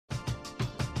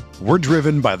We're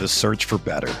driven by the search for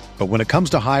better. But when it comes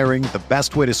to hiring, the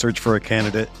best way to search for a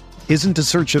candidate isn't to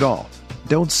search at all.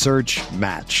 Don't search,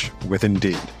 match with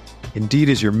Indeed. Indeed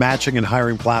is your matching and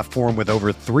hiring platform with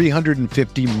over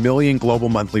 350 million global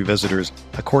monthly visitors,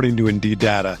 according to Indeed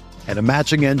data, and a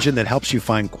matching engine that helps you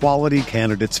find quality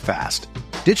candidates fast.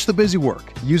 Ditch the busy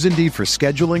work. Use Indeed for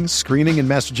scheduling, screening, and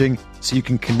messaging so you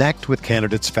can connect with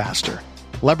candidates faster.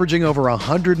 Leveraging over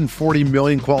 140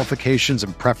 million qualifications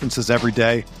and preferences every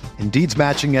day, Indeed's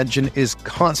matching engine is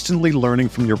constantly learning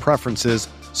from your preferences,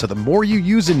 so the more you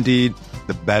use Indeed,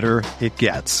 the better it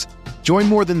gets. Join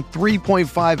more than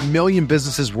 3.5 million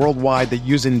businesses worldwide that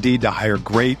use Indeed to hire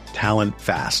great talent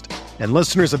fast. And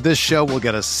listeners of this show will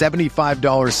get a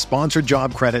 $75 sponsored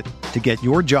job credit to get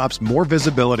your jobs more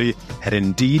visibility at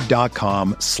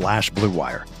Indeed.com/Blue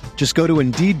Wire. Just go to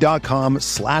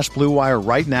Indeed.com/Blue Wire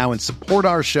right now and support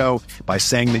our show by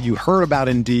saying that you heard about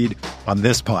Indeed on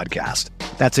this podcast.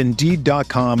 That's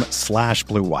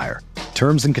Indeed.com/Blue Wire.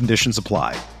 Terms and conditions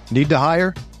apply. Need to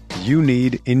hire? You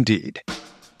need Indeed.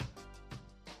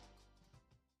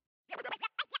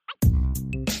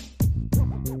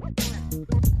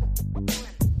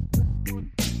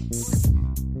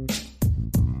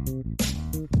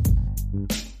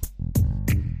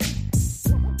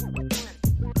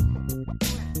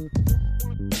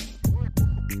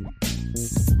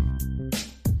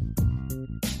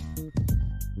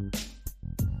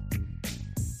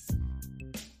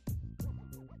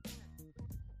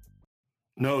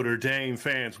 Notre Dame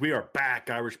fans, we are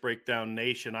back. Irish Breakdown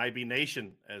Nation, IB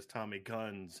Nation, as Tommy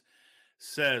Guns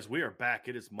says. We are back.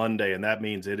 It is Monday, and that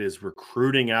means it is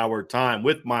recruiting hour time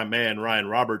with my man, Ryan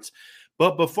Roberts.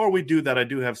 But before we do that, I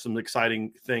do have some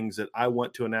exciting things that I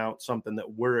want to announce, something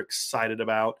that we're excited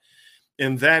about.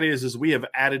 And that is we have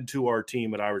added to our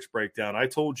team at Irish Breakdown. I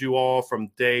told you all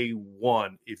from day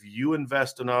one, if you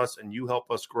invest in us and you help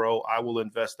us grow, I will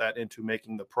invest that into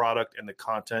making the product and the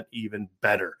content even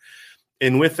better.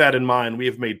 And with that in mind, we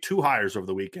have made two hires over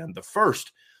the weekend. The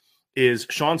first is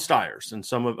Sean Stiers, and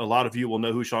a lot of you will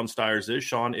know who Sean Stiers is.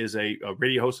 Sean is a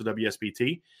radio host of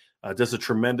WSBT, does a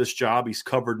tremendous job. He's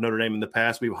covered Notre Dame in the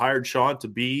past. We've hired Sean to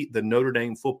be the Notre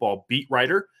Dame football beat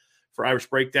writer for Irish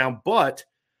Breakdown. But,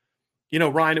 you know,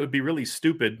 Ryan, it would be really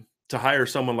stupid to hire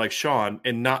someone like Sean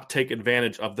and not take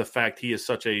advantage of the fact he is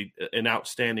such an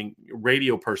outstanding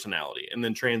radio personality and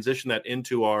then transition that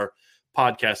into our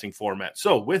podcasting format.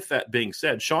 So with that being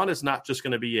said, Sean is not just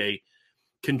going to be a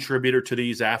contributor to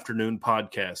these afternoon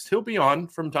podcasts. He'll be on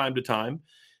from time to time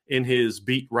in his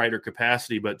beat writer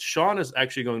capacity, but Sean is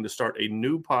actually going to start a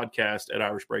new podcast at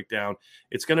Irish Breakdown.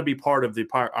 It's going to be part of the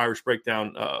Irish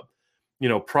Breakdown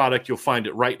product. You'll find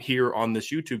it right here on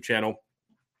this YouTube channel,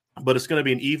 but it's going to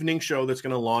be an evening show that's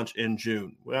going to launch in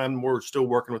June. And we're still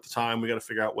working with the time. We got to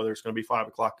figure out whether it's going to be 5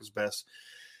 o'clock is best.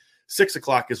 6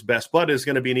 o'clock is best, but it's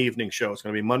going to be an evening show. It's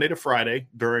going to be Monday to Friday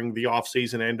during the off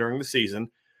season and during the season.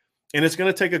 And it's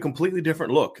going to take a completely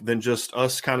different look than just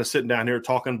us kind of sitting down here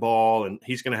talking ball. And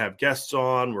he's going to have guests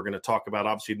on. We're going to talk about,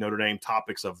 obviously, Notre Dame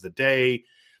topics of the day.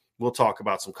 We'll talk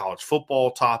about some college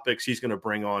football topics. He's going to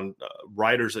bring on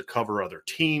writers that cover other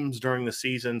teams during the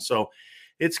season. So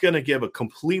it's going to give a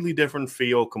completely different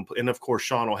feel. And, of course,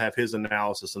 Sean will have his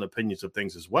analysis and opinions of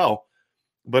things as well.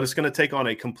 But it's going to take on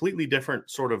a completely different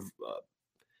sort of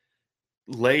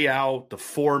layout, the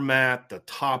format, the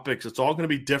topics. It's all going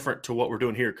to be different to what we're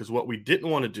doing here, because what we didn't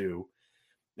want to do,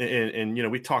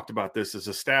 and we talked about this as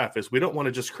a staff, is we don't want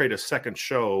to just create a second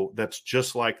show that's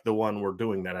just like the one we're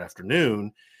doing that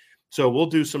afternoon. So we'll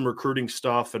do some recruiting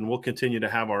stuff and we'll continue to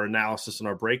have our analysis and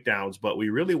our breakdowns, but we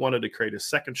really wanted to create a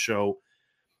second show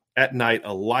at night,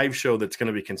 a live show that's going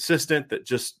to be consistent, that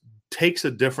just takes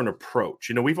a different approach.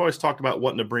 We've always talked about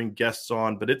wanting to bring guests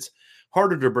on, but it's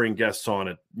harder to bring guests on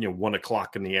at 1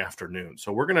 o'clock in the afternoon.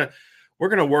 So we're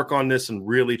gonna work on this and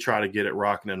really try to get it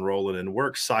rocking and rolling, and we're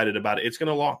excited about it. It's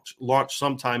going to launch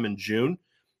sometime in June.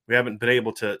 We haven't been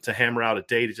able to hammer out a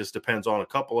date. It just depends on a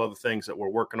couple other things that we're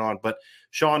working on. But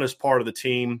Sean is part of the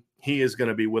team. He is going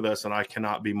to be with us, and I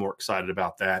cannot be more excited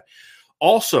about that.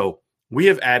 Also, we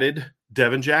have added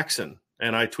Devin Jackson.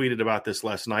 And I tweeted about this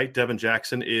last night. Devin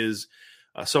Jackson is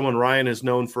someone Ryan has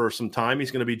known for some time.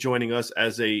 He's going to be joining us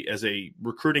as a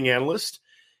recruiting analyst.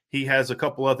 He has a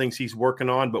couple of things he's working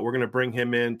on, but we're going to bring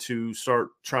him in to start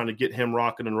trying to get him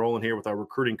rocking and rolling here with our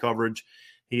recruiting coverage.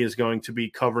 He is going to be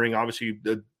covering, obviously,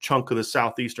 a chunk of the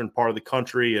southeastern part of the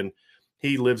country, and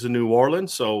he lives in New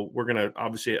Orleans. So we're going to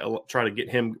obviously try to get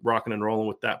him rocking and rolling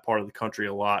with that part of the country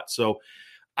a lot. So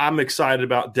I'm excited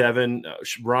about Devin.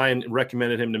 Ryan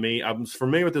recommended him to me. I'm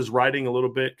familiar with his writing a little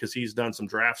bit because he's done some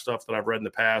draft stuff that I've read in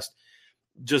the past.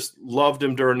 just loved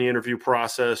him during the interview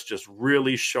process, just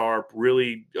really sharp,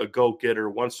 really a go-getter,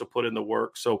 wants to put in the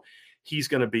work. So he's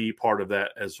going to be part of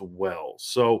that as well.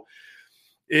 So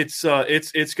it's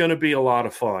going to be a lot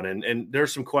of fun. And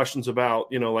there's some questions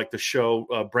about, like the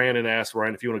show. Brandon asked,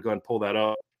 Ryan, if you want to go ahead and pull that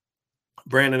up.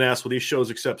 Brandon asked, will these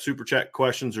shows accept super chat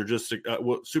questions or just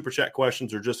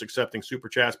accepting super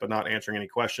chats but not answering any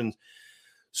questions?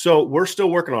 So we're still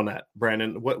working on that,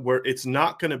 Brandon. It's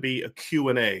not going to be a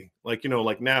Q&A. Like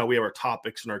now we have our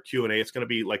topics and our Q&A. It's going to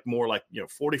be more like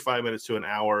 45 minutes to an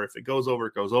hour. If it goes over,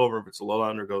 it goes over. If it's a little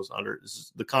under, it goes under.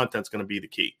 The content's going to be the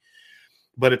key.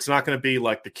 But it's not going to be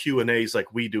like the Q&As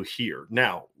like we do here.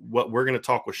 Now, what we're going to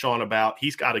talk with Sean about,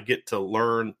 he's got to get to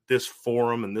learn this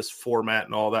forum and this format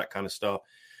and all that kind of stuff.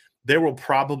 There will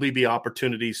probably be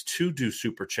opportunities to do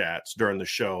super chats during the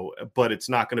show, but it's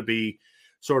not going to be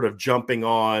sort of jumping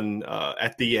on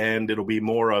at the end. It'll be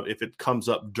more of if it comes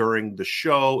up during the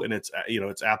show and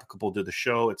it's applicable to the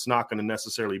show, it's not going to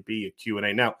necessarily be a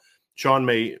Q&A. Now, Sean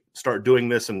may start doing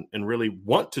this and really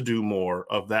want to do more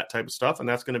of that type of stuff, and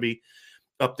that's going to be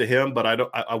up to him. But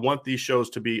I want these shows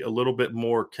to be a little bit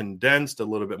more condensed, a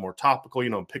little bit more topical,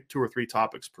 pick 2 or 3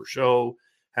 topics per show,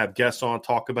 have guests on,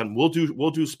 talk about them.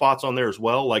 We'll do spots on there as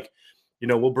well.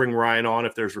 We'll bring Ryan on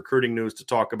if there's recruiting news to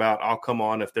talk about. I'll come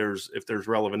on if there's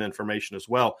relevant information as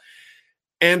well.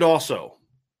 And also,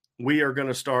 we are going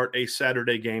to start a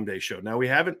Saturday game day show. Now, we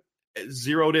haven't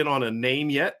zeroed in on a name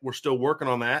yet. We're still working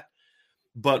on that.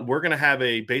 But we're going to have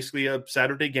basically a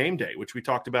Saturday game day, which we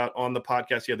talked about on the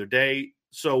podcast the other day.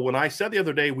 So when I said the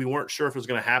other day we weren't sure if it was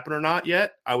going to happen or not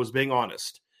yet, I was being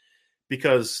honest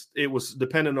because it was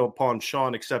dependent upon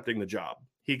Sean accepting the job.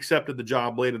 He accepted the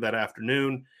job later that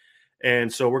afternoon.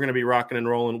 And so we're going to be rocking and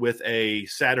rolling with a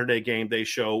Saturday game day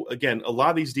show. Again, a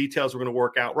lot of these details we're going to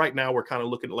work out. Right now, we're kind of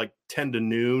looking at 10 to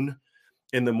noon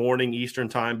in the morning Eastern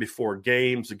time before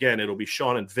games. Again, it'll be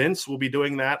Sean and Vince will be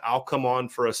doing that. I'll come on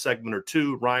for a segment or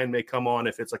 2. Ryan may come on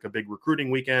if it's like a big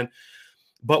recruiting weekend.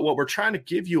 But what we're trying to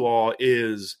give you all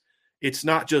is it's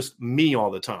not just me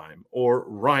all the time or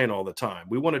Ryan all the time.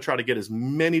 We want to try to get as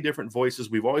many different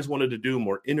voices. We've always wanted to do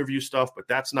more interview stuff, but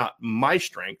that's not my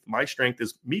strength. My strength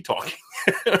is me talking,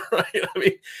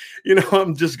 right?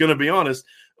 I'm just going to be honest,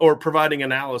 or providing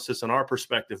analysis and our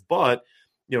perspective. But,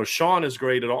 Sean is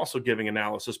great at also giving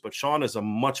analysis, but Sean is a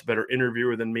much better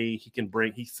interviewer than me.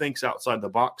 He thinks outside the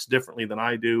box differently than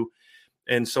I do.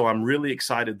 And so I'm really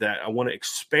excited that I want to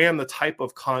expand the type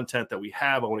of content that we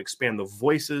have. I want to expand the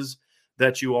voices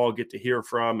that you all get to hear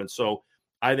from. And so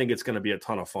I think it's going to be a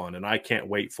ton of fun, and I can't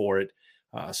wait for it.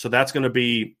 So that's going to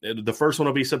be – the first one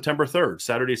will be September 3rd.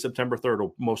 Saturday, September 3rd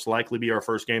will most likely be our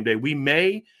first game day. We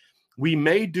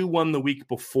may do one the week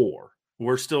before.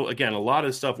 We're still – again, a lot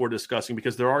of stuff we're discussing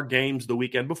because there are games the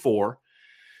weekend before.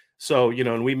 So,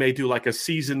 and we may do like a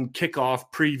season kickoff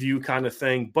preview kind of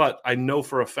thing, but I know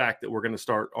for a fact that we're going to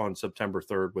start on September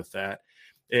 3rd with that.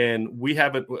 And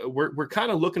we're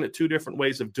kind of looking at 2 different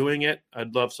ways of doing it.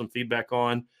 I'd love some feedback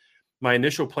on. My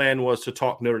initial plan was to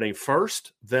talk Notre Dame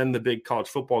first, then the big college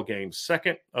football games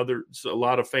second. A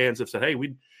lot of fans have said, hey,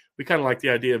 we kind of like the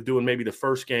idea of doing maybe the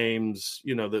first games,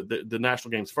 the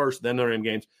national games first, then Notre Dame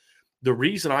games. The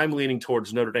reason I'm leaning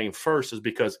towards Notre Dame first is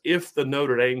because if the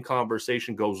Notre Dame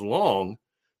conversation goes long,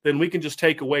 then we can just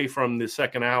take away from the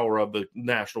second hour of the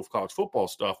national college football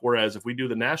stuff. Whereas if we do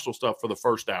the national stuff for the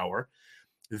first hour,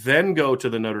 then go to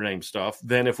the Notre Dame stuff,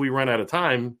 then if we run out of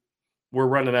time, we're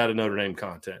running out of Notre Dame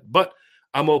content. But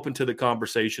I'm open to the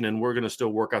conversation, and we're going to still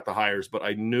work out the hires. But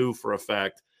I knew for a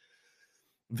fact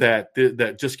that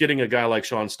just getting a guy like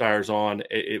Sean Stiers on,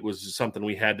 it was something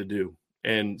we had to do.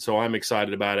 And so I'm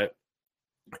excited about it.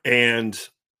 And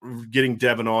getting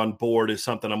Devin on board is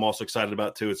something I'm also excited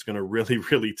about too. It's going to really,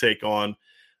 really take on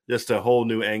just a whole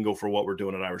new angle for what we're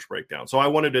doing at Irish Breakdown. So I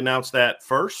wanted to announce that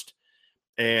first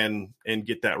and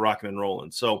get that rocking and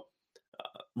rolling. So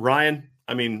Ryan,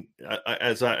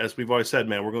 as we've always said,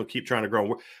 man, we're going to keep trying to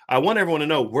grow. I want everyone to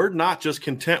know we're not just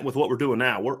content with what we're doing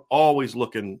now. We're always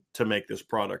looking to make this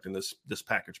product and this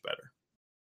package better.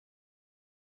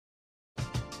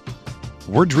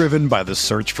 We're driven by the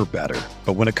search for better.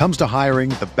 But when it comes to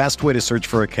hiring, the best way to search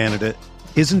for a candidate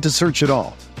isn't to search at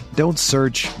all. Don't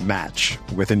search, match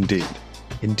with Indeed.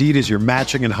 Indeed is your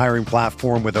matching and hiring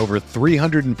platform with over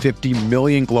 350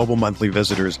 million global monthly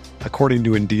visitors, according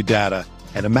to Indeed data,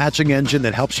 and a matching engine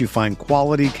that helps you find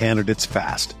quality candidates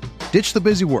fast. Ditch the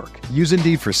busy work. Use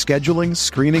Indeed for scheduling,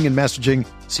 screening, and messaging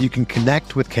so you can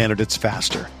connect with candidates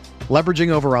faster. Leveraging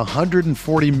over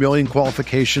 140 million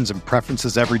qualifications and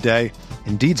preferences every day,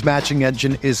 Indeed's matching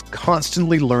engine is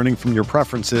constantly learning from your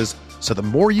preferences, so the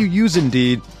more you use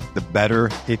Indeed, the better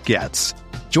it gets.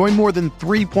 Join more than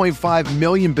 3.5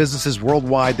 million businesses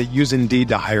worldwide that use Indeed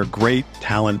to hire great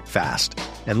talent fast.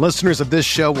 And listeners of this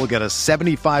show will get a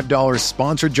 $75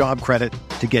 sponsored job credit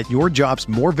to get your jobs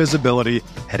more visibility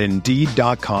at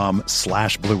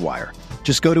Indeed.com/Blue Wire.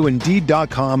 Just go to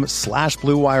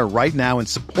Indeed.com/Blue Wire right now and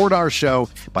support our show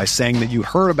by saying that you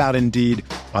heard about Indeed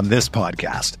on this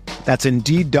podcast. That's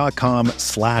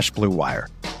Indeed.com/Blue Wire.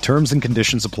 Terms and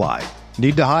conditions apply.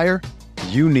 Need to hire?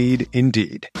 You need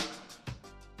Indeed.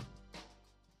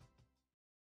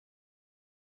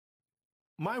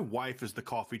 My wife is the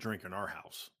coffee drinker in our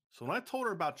house. So when I told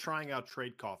her about trying out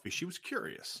Trade Coffee, she was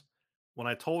curious. When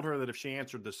I told her that if she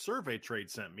answered the survey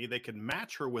Trade sent me, they could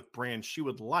match her with brands she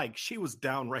would like, she was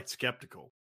downright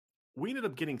skeptical. We ended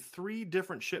up getting 3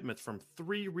 different shipments from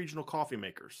 3 regional coffee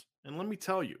makers. And let me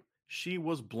tell you, she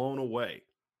was blown away.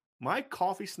 My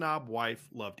coffee snob wife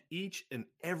loved each and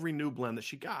every new blend that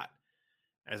she got.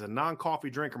 As a non-coffee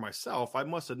drinker myself, I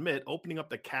must admit, opening up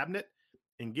the cabinet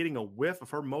and getting a whiff of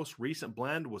her most recent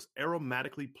blend was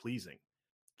aromatically pleasing.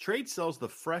 Trade sells the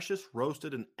freshest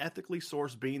roasted and ethically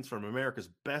sourced beans from America's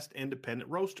best independent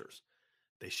roasters.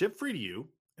 They ship free to you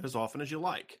and as often as you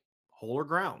like, whole or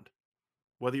ground.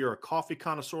 Whether you're a coffee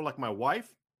connoisseur like my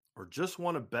wife or just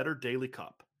want a better daily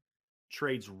cup,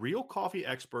 Trade's real coffee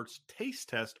experts taste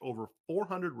test over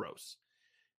 400 roasts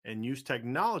and use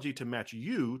technology to match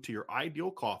you to your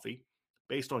ideal coffee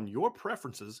based on your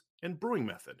preferences and brewing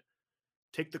method.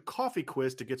 Take the coffee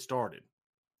quiz to get started.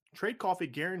 Trade Coffee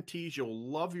guarantees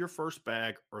you'll love your first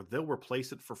bag or they'll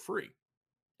replace it for free.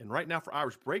 And right now for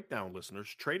Irish Breakdown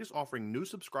listeners, Trade is offering new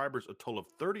subscribers a total of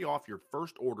 $30 off your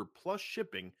first order plus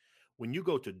shipping when you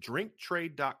go to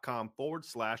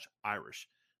drinktrade.com/Irish.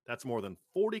 That's more than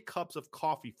 40 cups of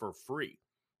coffee for free.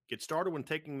 Get started when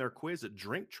taking their quiz at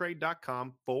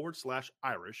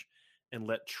drinktrade.com/Irish and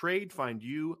let Trade find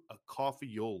you a coffee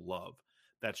you'll love.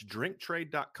 That's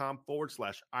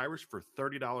drinktrade.com/Irish for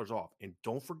 $30 off. And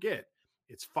don't forget,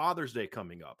 it's Father's Day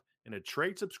coming up, and a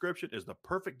Trade subscription is the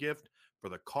perfect gift for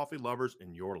the coffee lovers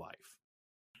in your life.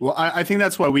 Well, I think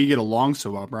that's why we get along so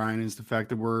well, Brian, is the fact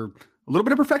that we're a little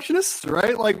bit of perfectionists,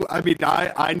 right? Like, I mean,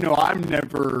 I know I'm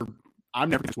never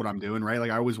what I'm doing, right?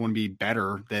 Like, I always want to be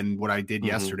better than what I did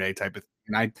yesterday type of thing.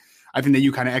 And I think that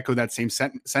you kind of echo that same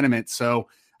sentiment. So,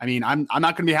 I mean, I'm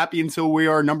not going to be happy until we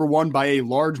are number one by a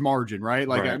large margin, right?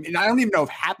 Like, right. I mean, I don't even know if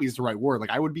happy is the right word. Like,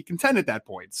 I would be content at that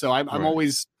point. So I'm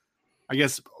always, I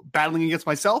guess, battling against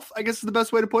myself, I guess is the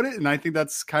best way to put it. And I think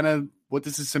that's kind of what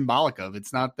this is symbolic of.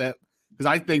 It's not that, because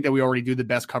I think that we already do the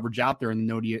best coverage out there in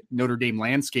the Notre Dame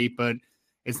landscape, but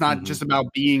it's not just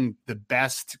about being the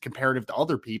best comparative to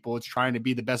other people. It's trying to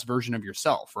be the best version of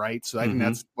yourself, right? So I think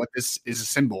that's what this is a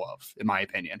symbol of, in my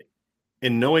opinion.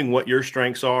 And knowing what your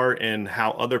strengths are and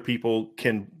how other people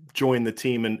can join the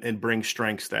team and bring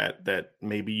strengths that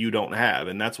maybe you don't have.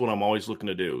 And that's what I'm always looking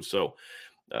to do. So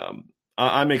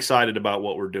I'm excited about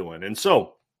what we're doing. And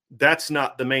so that's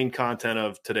not the main content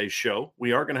of today's show.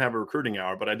 We are going to have a recruiting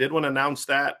hour, but I did want to announce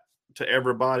that to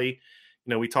everybody.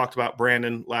 You know, we talked about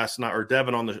Brandon last night, or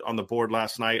Devin on the board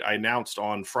last night. I announced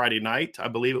on Friday night, I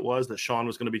believe it was, that Sean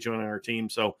was going to be joining our team.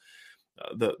 So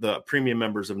the premium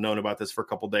members have known about this for a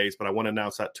couple of days, but I want to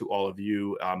announce that to all of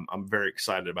you. I'm very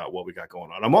excited about what we got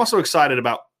going on. I'm also excited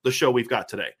about the show we've got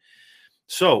today.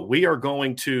 So we are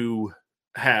going to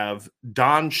have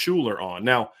Don Schuler on.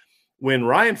 Now, when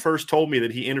Ryan first told me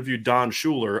that he interviewed Don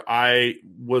Schuler, I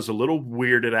was a little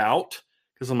weirded out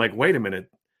because I'm like, wait a minute.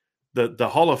 The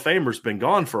Hall of Famer's been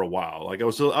gone for a while. Like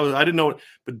I didn't know it,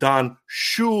 but Don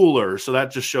Schuler. So that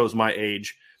just shows my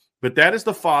age. But that is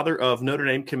the father of Notre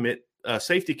Dame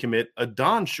safety commit,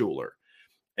 Don Schuler.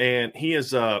 And he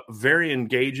is a very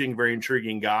engaging, very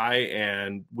intriguing guy.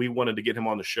 And we wanted to get him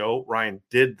on the show. Ryan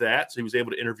did that. So he was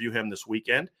able to interview him this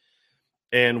weekend.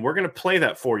 And we're going to play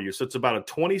that for you. So it's about a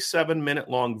 27-minute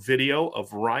long video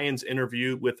of Ryan's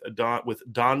interview with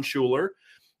Don Schuler.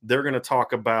 They're going to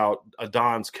talk about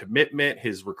Don's commitment,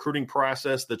 his recruiting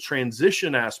process. The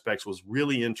transition aspects was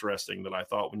really interesting that I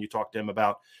thought when you talked to him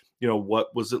about, you know,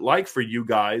 what was it like for you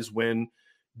guys when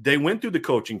they went through the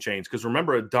coaching change? Because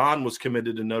remember, Don was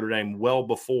committed to Notre Dame well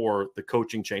before the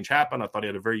coaching change happened. I thought he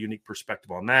had a very unique perspective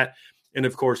on that. And,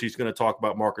 of course, he's going to talk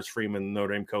about Marcus Freeman,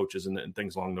 Notre Dame coaches, and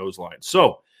things along those lines.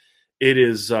 So it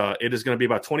is going to be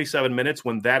about 27 minutes.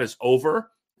 When that is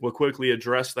over, we'll quickly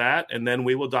address that, and then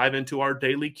we will dive into our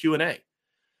daily Q&A.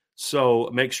 So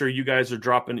make sure you guys and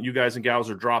gals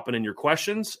are dropping in your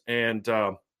questions and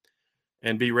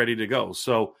be ready to go.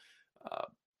 So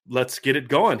let's get it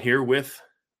going here with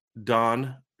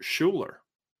Don Schuler.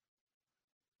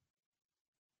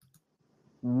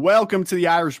 Welcome to the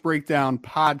Irish Breakdown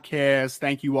podcast.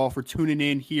 Thank you all for tuning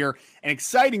in here. An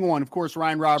exciting one. Of course,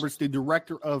 Ryan Roberts, the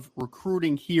director of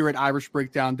recruiting here at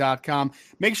irishbreakdown.com.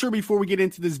 Make sure before we get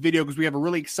into this video, because we have a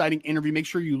really exciting interview, make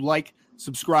sure you like,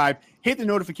 subscribe, hit the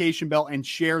notification bell, and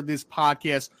share this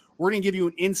podcast. We're going to give you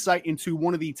an insight into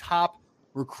one of the top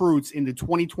recruits in the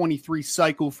 2023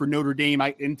 cycle for Notre Dame.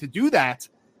 And to do that,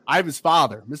 I have his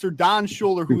father, Mr. Don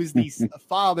Schuler, who is the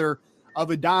father of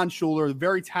Adon Schuler, a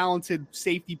very talented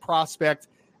safety prospect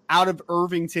out of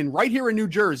Irvington, right here in New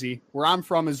Jersey, where I'm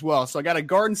from as well. So I got a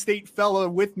Garden State fella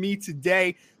with me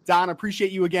today. Don,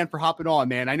 appreciate you again for hopping on,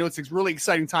 man. I know it's really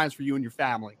exciting times for you and your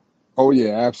family. Oh,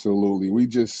 yeah, absolutely. We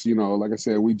just, like I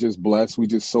said, we just blessed. We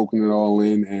just soaking it all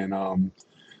in. And,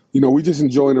 we just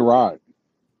enjoying the ride.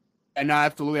 And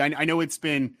absolutely. I know it's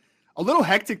been a little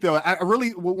hectic, though. I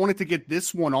really wanted to get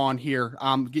this one on here,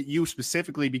 get you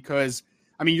specifically, because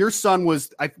I mean, your son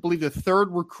was, I believe, the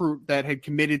third recruit that had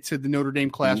committed to the Notre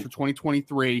Dame class for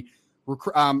 2023,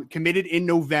 committed in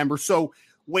November. So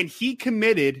when he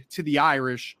committed to the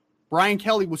Irish, Brian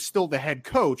Kelly was still the head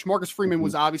coach. Marcus Freeman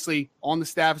was obviously on the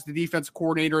staff as the defensive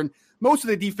coordinator, and most of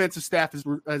the defensive staff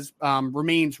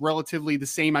remains relatively the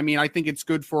same. I mean, I think it's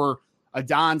good for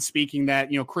Adon speaking that,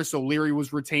 Chris O'Leary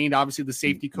was retained, obviously the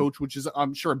safety coach, which is,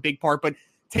 I'm sure, a big part. But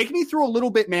take me through a little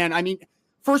bit, man. I mean,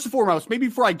 first and foremost, maybe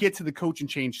before I get to the coaching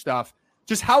change stuff,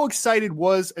 just how excited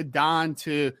was Adon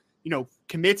to,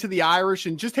 commit to the Irish,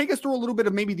 and just take us through a little bit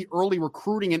of maybe the early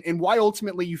recruiting and why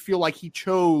ultimately you feel like he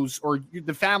chose, or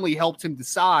the family helped him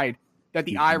decide that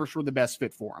the Irish were the best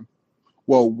fit for him.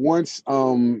 Well, once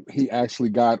he actually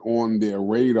got on their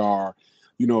radar,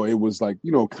 it was like,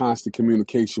 constant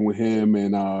communication with him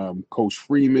and Coach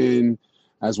Freeman,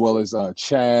 as well as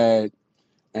Chad.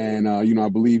 And, I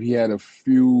believe he had a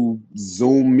few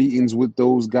Zoom meetings with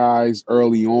those guys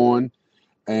early on.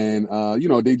 And,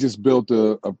 they just built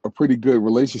a pretty good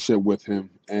relationship with him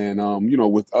and,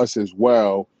 with us as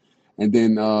well. And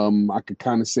then I could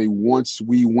kind of say once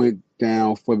we went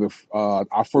down for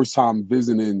our first time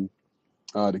visiting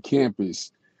the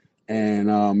campus, and,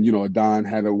 Don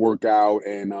had a workout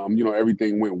and,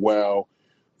 everything went well,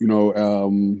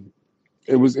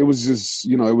 it was just,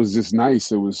 it was just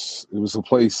nice. It was a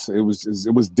place, it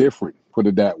was different, put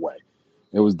it that way.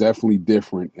 It was definitely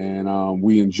different, and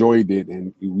we enjoyed it,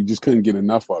 and we just couldn't get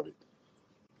enough of it.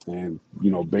 And,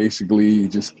 basically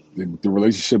just the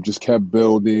relationship just kept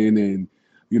building, and,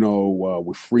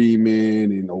 with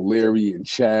Freeman and O'Leary and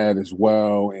Chad as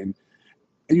well. And,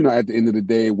 at the end of the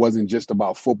day, it wasn't just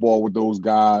about football with those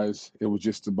guys. It was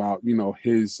just about,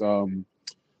 his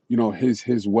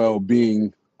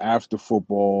well-being after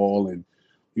football, and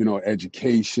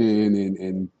education,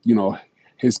 and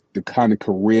the kind of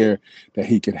career that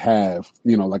he could have,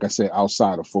 like I said,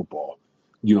 outside of football,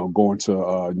 going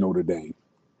to Notre Dame.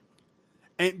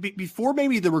 And before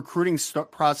maybe the recruiting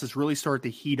process really started to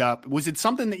heat up, was it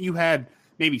something that you had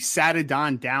maybe sat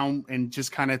Adon down and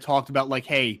just kind of talked about, like,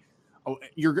 hey,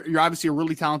 you're obviously a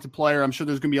really talented player. I'm sure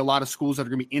there's going to be a lot of schools that are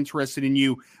going to be interested in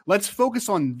you. Let's focus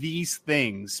on these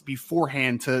things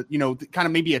beforehand to, kind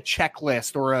of maybe a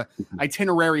checklist or a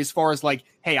itinerary as far as like,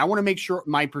 hey, I want to make sure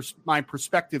my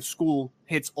prospective school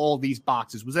hits all these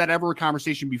boxes. Was that ever a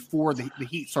conversation before the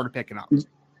heat started picking up?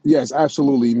 Yes,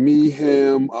 absolutely. Me,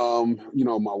 him,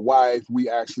 my wife, we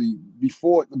actually,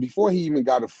 before he even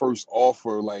got a first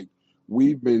offer, like,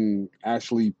 we've been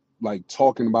actually like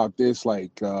talking about this,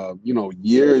 like,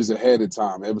 years ahead of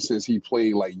time, ever since he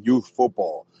played like youth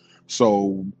football.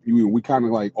 So we kind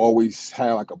of like always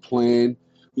had like a plan,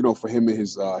 for him and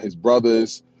his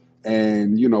brothers.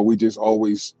 And, we just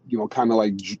always, kind of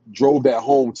like drove that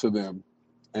home to them.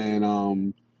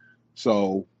 And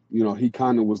so, he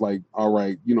kind of was like, all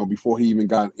right, before he even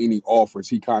got any offers,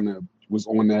 he kind of was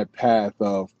on that path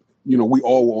of, we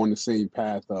all were on the same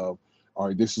path of, all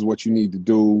right, this is what you need to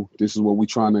do. This is what we're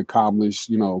trying to accomplish,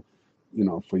 for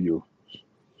you.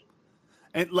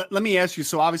 And let me ask you,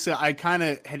 so obviously I kind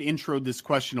of had introed this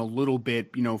question a little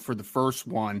bit, for the first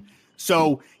one.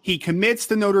 So he commits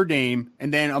to Notre Dame,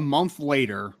 and then a month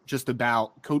later, just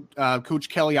about, Coach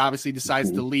Kelly obviously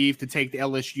decides to leave to take the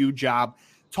LSU job.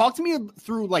 Talk to me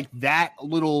through like that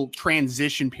little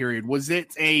transition period.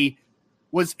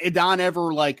 Was Adon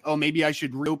ever like, oh, maybe I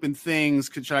should reopen things?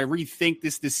 Should I rethink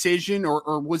this decision?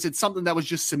 Or was it something that was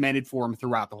just cemented for him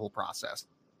throughout the whole process?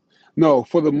 No,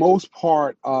 for the most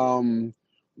part,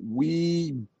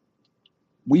 we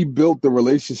built the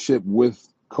relationship with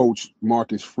Coach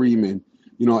Marcus Freeman,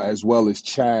 as well as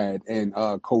Chad and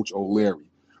Coach O'Leary.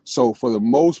 So for the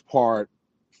most part,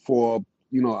 for,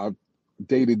 a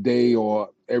day-to-day or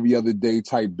every other day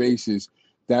type basis,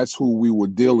 that's who we were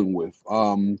dealing with.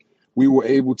 we were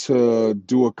able to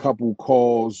do a couple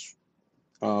calls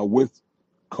with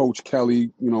Coach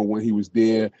Kelly, when he was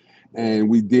there. And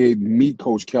we did meet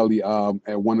Coach Kelly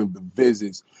at one of the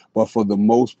visits. But for the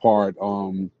most part,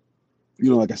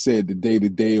 like I said, the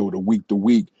day-to-day or the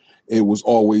week-to-week, it was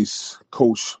always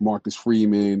Coach Marcus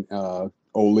Freeman,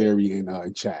 O'Leary,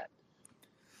 and Chad.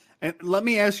 And let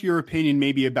me ask your opinion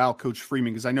maybe about Coach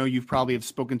Freeman, because I know you've probably have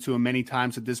spoken to him many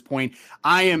times at this point.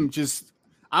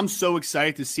 I'm so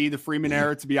excited to see the Freeman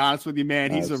era, to be honest with you,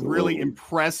 man. He's Absolutely. A really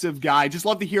impressive guy. Just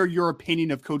love to hear your opinion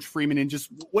of Coach Freeman and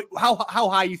just how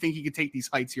high you think he could take these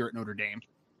heights here at Notre Dame.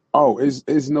 Oh,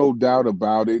 it's no doubt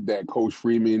about it that Coach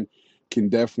Freeman can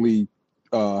definitely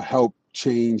help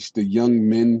change the young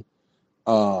men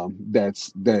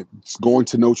that's going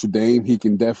to Notre Dame. He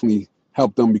can definitely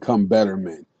help them become better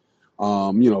men.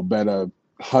 Better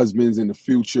husbands in the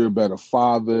future, better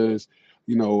fathers,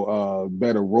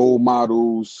 better role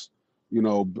models,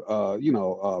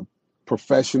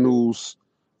 professionals.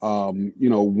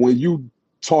 When you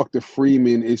talk to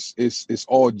Freeman, it's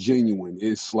all genuine.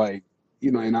 It's like,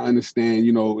 and I understand,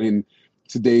 in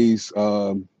today's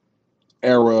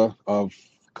era of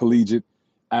collegiate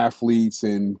athletes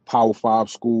and Power 5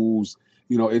 schools,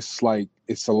 it's like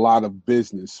it's a lot of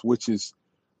business, which is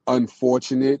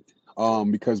unfortunate.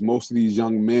 Because most of these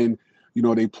young men,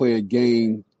 they play a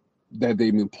game that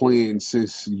they've been playing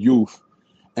since youth,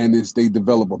 and they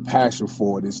develop a passion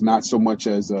for it. It's not so much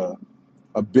as a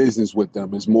business with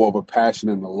them. It's more of a passion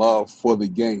and a love for the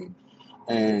game.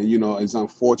 And, it's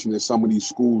unfortunate some of these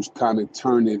schools kind of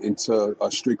turn it into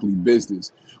a strictly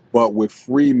business. But with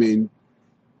Freeman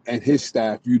and his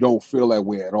staff, you don't feel that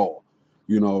way at all.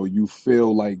 You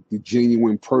feel like the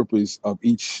genuine purpose of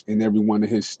each and every one of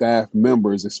his staff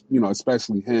members,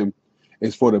 especially him,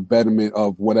 is for the betterment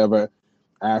of whatever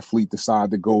athlete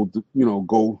decide to go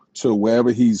to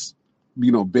wherever he's,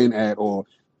 been at, or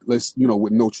with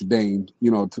Notre Dame,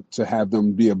 to have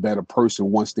them be a better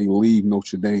person once they leave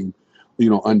Notre Dame,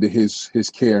 under his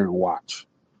care and watch.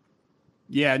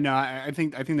 Yeah, no, I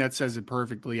think that says it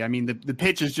perfectly. I mean, the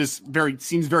pitch is just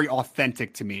seems very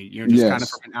authentic to me, Yes. Kind of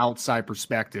from an outside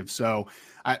perspective. So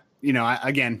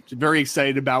again, very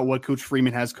excited about what Coach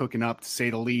Freeman has cooking up, to say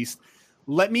the least.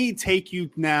 Let me take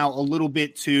you now a little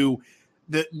bit to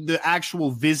the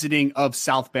actual visiting of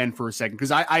South Bend for a second,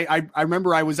 because I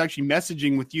remember I was actually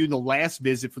messaging with you the last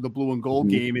visit for the Blue and Gold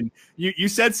game, and you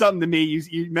said something to me.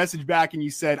 You messaged back and you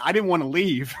said I didn't want to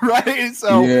leave, right?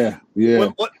 So yeah.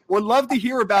 Would love to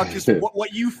hear about just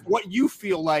what you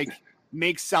feel like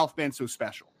makes South Bend so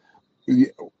special. Yeah,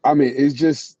 I mean, it's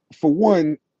just, for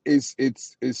one, it's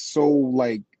so,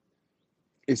 like,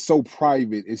 it's so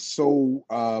private. It's so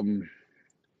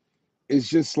it's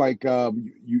just like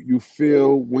you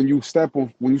feel when you step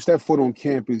foot on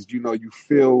campus, you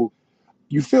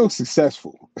feel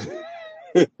successful.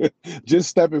 Just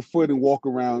stepping foot and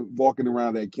walking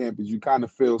around that campus, you kind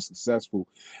of feel successful.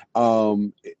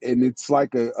 And it's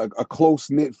like a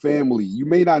close-knit family. You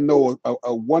may not know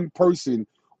a one person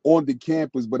on the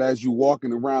campus, but as you're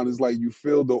walking around, it's like you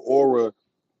feel the aura,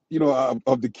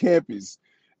 of the campus.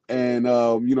 And,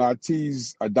 I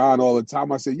tease Adon all the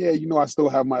time. I say, yeah, I still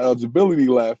have my eligibility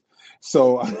left.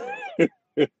 So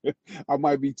I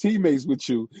might be teammates with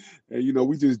you. And,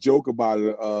 we just joke about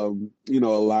it, a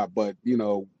lot. But,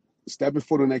 stepping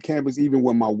foot on that campus, even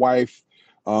with my wife,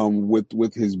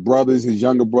 with his brothers, his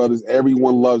younger brothers,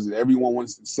 everyone loves it. Everyone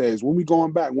says, when we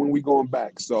going back? When we going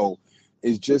back? So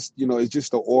it's just, it's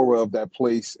just the aura of that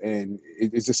place. And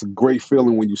it's just a great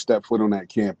feeling when you step foot on that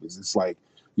campus. It's like,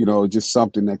 just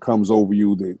something that comes over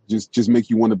you that just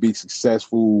make you want to be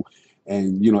successful.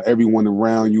 And, everyone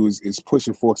around you is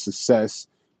pushing for success.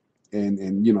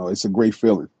 And it's a great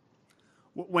feeling.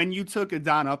 When you took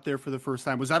Adon up there for the first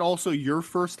time, was that also your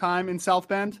first time in South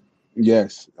Bend?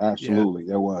 Yes, absolutely.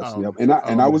 Yeah. That was. Yep.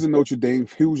 And I was a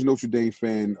huge Notre Dame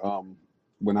fan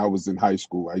when I was in high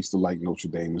school. I used to like Notre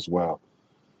Dame as well.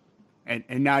 And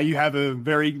now you have a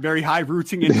very, very high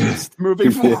rooting interest moving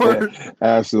forward. Yeah,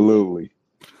 absolutely.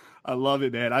 I love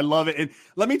it, man. I love it. And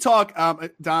let me talk,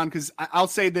 Don, because I'll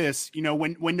say this,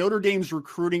 when Notre Dame's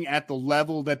recruiting at the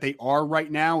level that they are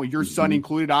right now, your son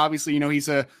included, obviously, he's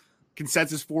a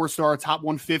consensus 4-star, top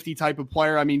 150 type of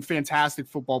player. I mean, fantastic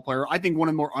football player. I think one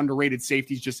of the more underrated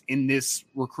safeties just in this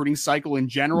recruiting cycle in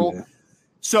general. Yeah.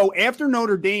 So after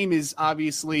Notre Dame is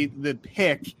obviously the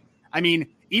pick, I mean,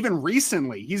 even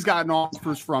recently, he's gotten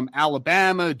offers from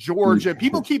Alabama, Georgia.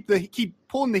 People keep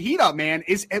pulling the heat up, man.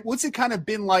 What's it kind of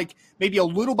been like, maybe a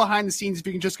little behind the scenes, if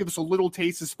you can just give us a little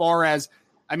taste as far as,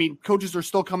 I mean, coaches are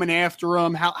still coming after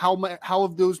him. How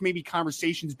have those maybe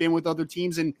conversations been with other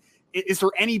teams? And is there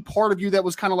any part of you that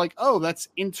was kind of like, oh, that's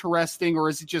interesting? Or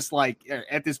is it just like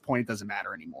at this point, it doesn't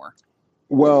matter anymore?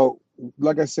 Well,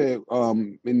 like I said,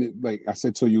 like I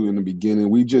said to you in the beginning,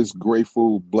 we just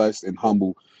grateful, blessed, and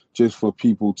humble just for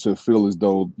people to feel as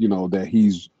though, that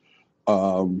he's,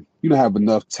 have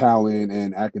enough talent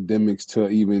and academics to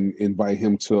even invite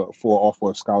him for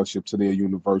offer a scholarship to their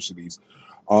universities.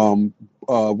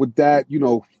 With that,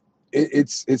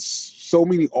 it's so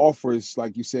many offers,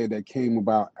 like you said, that came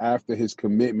about after his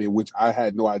commitment, which I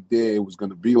had no idea it was going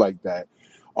to be like that.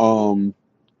 And,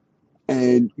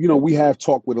 we have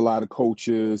talked with a lot of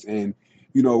coaches and,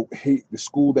 the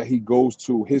school that he goes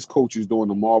to, his coach is doing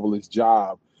a marvelous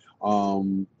job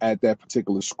at that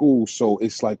particular school. So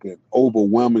it's like an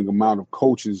overwhelming amount of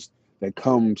coaches that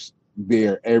comes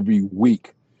there every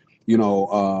week,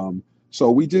 so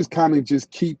we just kind of just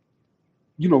keep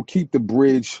the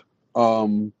bridge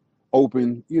open,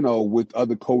 with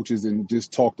other coaches and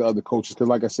just talk to other coaches. Cause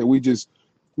like I said, we just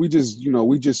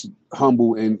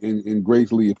humble and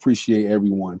greatly appreciate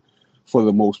everyone for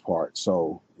the most part.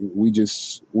 So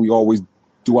we always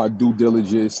do our due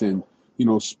diligence and,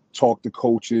 talk to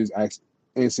coaches,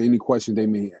 answer any questions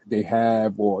they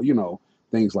have, or,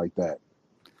 things like that.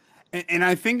 And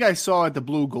I think I saw at the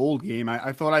Blue Gold game,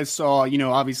 I thought I saw,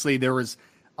 obviously there was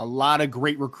a lot of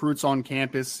great recruits on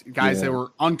campus, guys that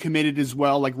were uncommitted as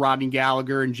well, like Rodney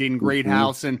Gallagher and Jaden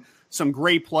Greathouse and some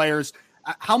great players.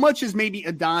 How much is maybe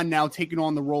Adon now taking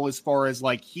on the role as far as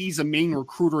like he's a main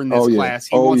recruiter in this class?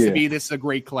 He wants to be this is a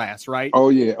great class, right? Oh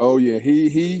yeah.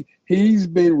 He's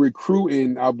been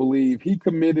recruiting. I believe he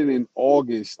committed in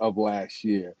August of last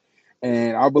year,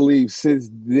 and I believe since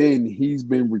then he's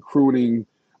been recruiting.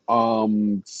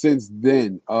 Since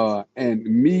then, and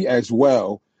me as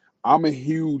well. I'm a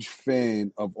huge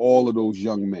fan of all of those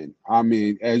young men. I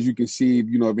mean, as you can see,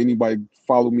 if anybody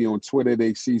follow me on Twitter,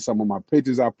 they see some of my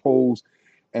pictures I post.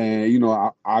 And,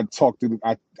 I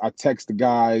text the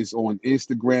guys on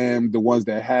Instagram, the ones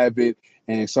that have it,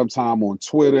 and sometime on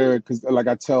Twitter. Because like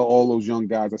I tell all those young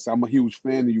guys, I say, I'm a huge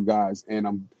fan of you guys. And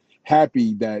I'm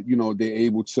happy that, they're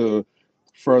able to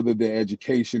further their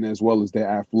education as well as their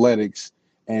athletics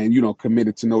and,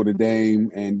 committed to Notre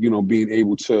Dame and, being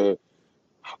able to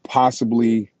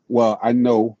possibly, well, I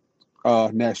know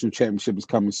national championship is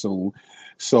coming soon.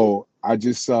 So I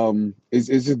just, it's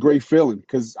just a great feeling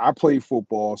because I play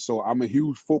football. So I'm a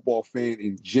huge football fan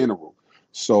in general.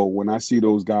 So when I see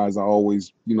those guys, I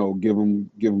always, give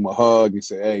them a hug and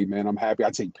say, hey, man, I'm happy. I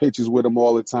take pictures with them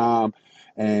all the time.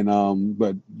 And,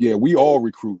 but yeah, we all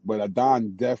recruit, but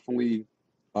Adon definitely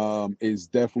is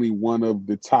definitely one of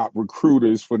the top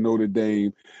recruiters for Notre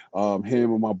Dame.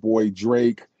 Him and my boy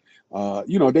Drake.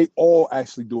 They all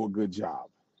actually do a good job,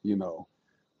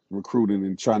 recruiting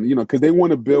and trying to, because they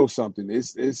want to build something.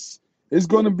 It's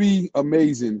going to be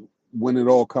amazing when it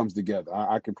all comes together.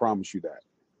 I can promise you that.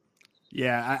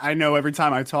 Yeah, I know. Every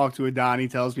time I talk to Adon, he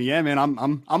tells me, "Yeah, man,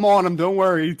 I'm on him. Don't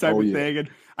worry," type of thing. And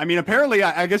I mean, apparently,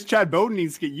 I guess Chad Bowden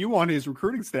needs to get you on his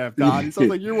recruiting staff, Don. It sounds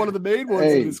like you're one of the main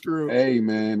ones in this group. Hey,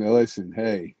 man, listen.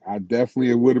 Hey, I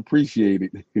definitely would appreciate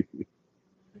it.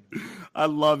 I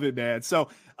love it, man. So,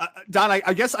 Don,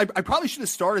 I guess I probably should have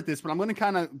started this, but I'm going to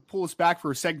kind of pull us back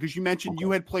for a second because you mentioned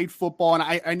you had played football, and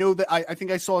I know that I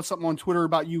think I saw something on Twitter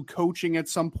about you coaching at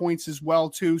some points as well,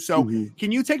 too. So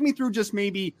can you take me through just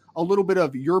maybe a little bit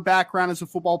of your background as a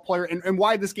football player and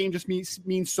why this game just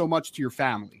means so much to your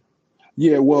family?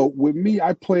 Yeah, well, with me,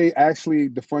 I played, actually,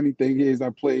 the funny thing is I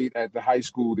played at the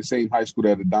same high school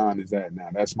that Adon is at now.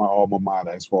 That's my alma mater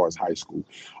as far as high school.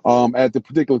 At the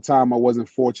particular time, I wasn't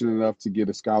fortunate enough to get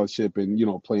a scholarship and,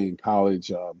 play in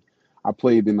college. I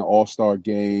played in the All-Star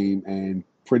game, and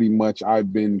pretty much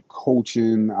I've been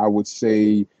coaching, I would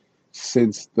say,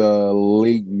 since the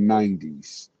late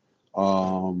 90s.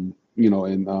 Where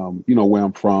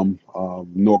I'm from,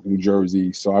 Newark, New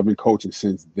Jersey. So I've been coaching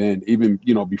since then, even,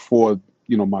 before,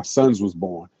 my sons was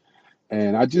born.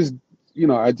 And I just,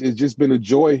 it's just been a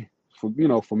joy for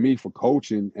me for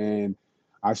coaching. And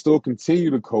I still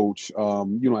continue to coach,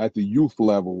 at the youth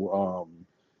level,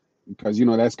 because,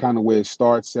 that's kind of where it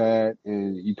starts at.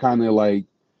 And you kind of like,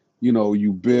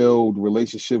 you build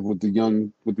relationship with the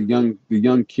young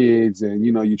kids, and,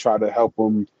 you try to help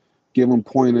them, give them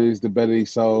pointers to better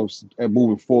themselves and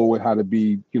moving forward, how to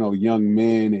be, young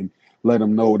men, and let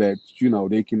them know that,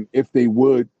 they can, if they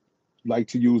would like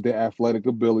to use their athletic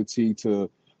ability to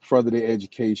further their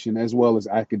education as well as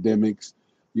academics,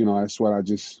 that's what I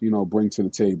just, bring to the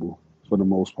table for the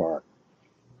most part.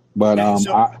 But go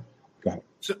ahead.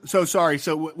 So sorry.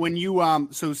 So when you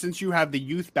so since you have the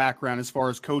youth background as far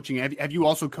as coaching, have you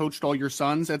also coached all your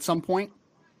sons at some point?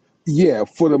 Yeah,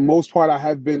 for the most part, I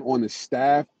have been on the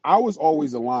staff. I was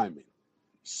always a lineman,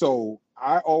 so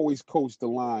I always coached the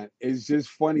line. It's just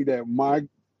funny that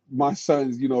my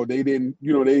sons, they didn't,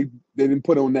 they didn't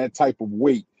put on that type of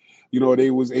weight.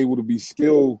 They was able to be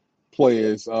skill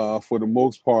players for the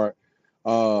most part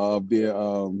of their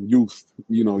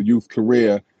youth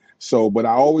career. So, but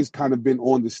I always kind of been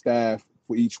on the staff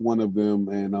for each one of them,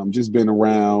 and just been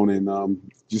around, and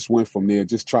just went from there.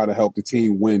 Just try to help the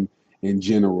team win in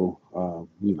general.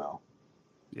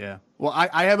 Yeah. Well,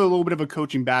 I have a little bit of a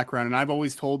coaching background, and I've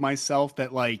always told myself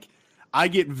that like I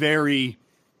get very,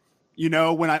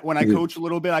 when I coach a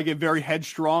little bit, I get very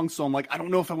headstrong. So I'm like, I don't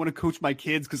know if I want to coach my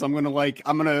kids because I'm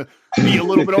gonna be a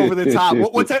little bit over the top.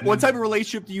 What type of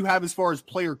relationship do you have as far as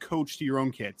player coach to your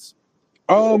own kids?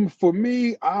 For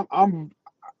me, I'm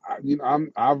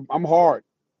hard.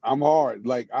 I'm hard.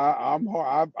 Like I'm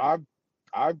hard.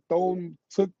 I've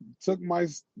took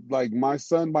my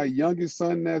son, my youngest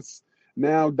son, that's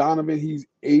now Donovan. He's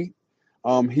 8.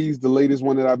 He's the latest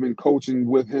one that I've been coaching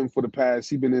with him for the past.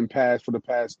 He's been in pass for the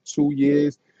past 2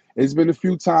 years. It's been a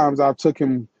few times I've took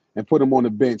him and put him on the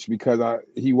bench because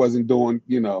he wasn't doing.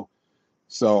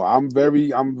 So I'm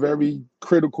very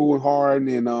critical and hard,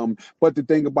 and but the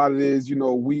thing about it is,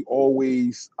 we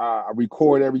always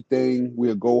record everything.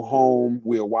 We'll go home,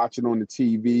 we'll watch it on the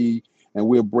TV, and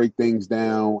we'll break things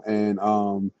down,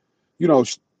 and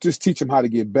just teach them how to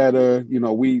get better.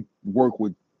 We work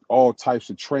with all types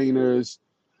of trainers,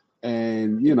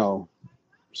 and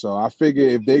so I figure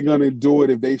if they're gonna do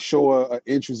it, if they show an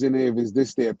interest in it, if it's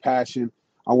this their passion,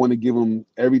 I want to give them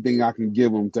everything I can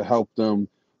give them to help them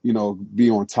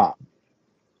be on top.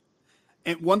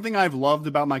 And one thing I've loved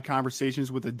about my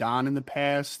conversations with Adon in the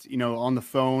past, on the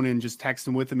phone and just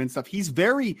texting with him and stuff, he's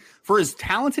for as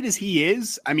talented as he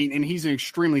is, I mean, and he's an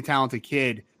extremely talented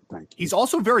kid, he's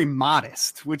also very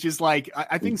modest, which is like,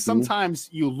 I think sometimes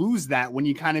you lose that when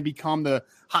you kind of become the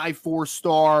high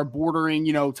 4-star, bordering,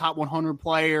 top 100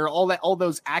 player, all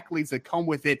those accolades that come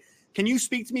with it. Can you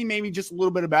speak to me maybe just a little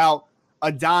bit about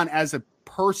Adon as a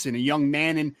person, a young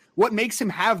man, and what makes him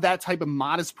have that type of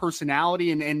modest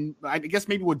personality, and I guess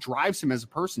maybe what drives him as a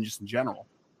person just in general?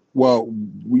 Well,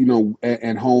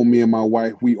 at home, me and my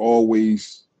wife, we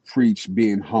always preach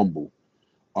being humble,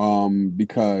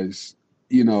 because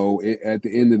at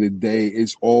the end of the day,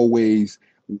 it's always,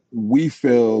 we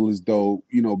feel as though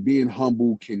being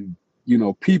humble can,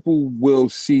 people will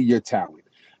see your talent.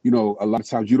 A lot of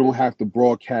times you don't have to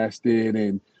broadcast it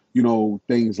and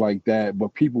things like that,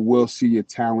 but people will see your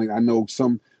talent. I know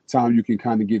sometimes you can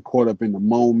kind of get caught up in the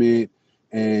moment,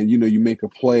 and you make a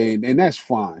play, and that's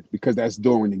fine because that's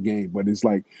during the game. But it's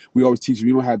like we always teach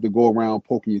you don't have to go around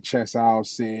poking your chest out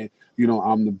saying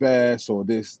I'm the best, or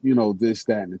this this,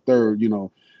 that, and the third.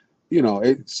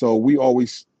 So we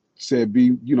always said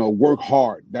work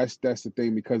hard. That's the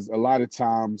thing, because a lot of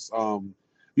times with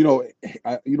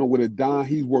Adon,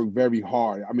 he's worked very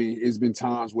hard. I mean, it's been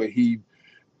times where he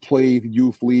played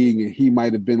youth league and he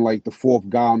might have been like the 4th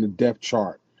guy on the depth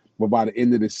chart, but by the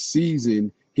end of the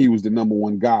season he was the number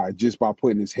 1 guy just by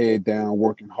putting his head down,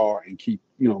 working hard, and keep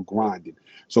grinding.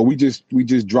 So we just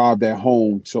drive that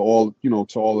home to all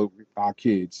of our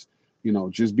kids.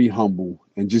 Just be humble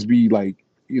and just be like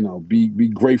be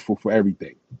grateful for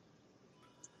everything.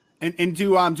 And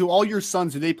do all your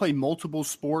sons, do they play multiple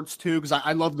sports too? Because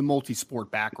I love the multi-sport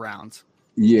backgrounds.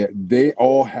 Yeah, they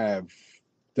all have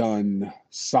done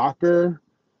soccer,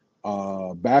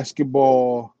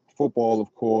 basketball, football,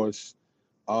 of course,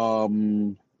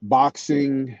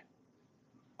 boxing,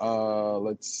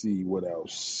 let's see what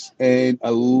else, and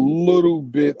a little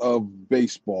bit of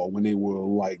baseball when they were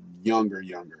like younger.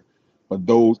 But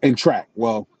those, and track.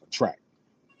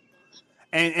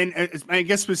 And I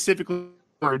guess specifically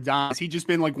for Don, has he just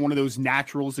been like one of those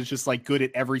naturals that's just like good at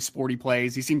every sport he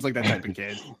plays? He seems like that type of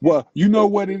kid. Well, you know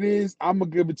what it is? I'm going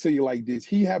to give it to you like this.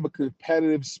 He have a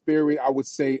competitive spirit, I would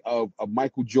say, of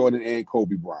Michael Jordan and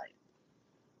Kobe Bryant.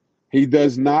 He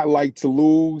does not like to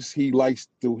lose. He loves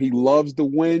to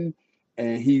win,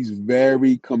 and he's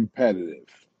very competitive.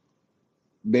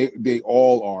 They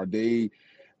all are. They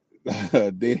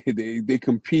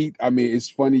compete. I mean, it's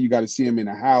funny. You got to see them in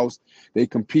the house. They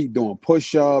compete doing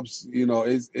push-ups.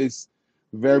 It's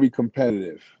very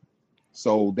competitive.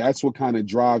 So that's what kind of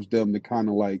drives them to kind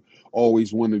of like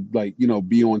always want to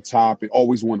be on top and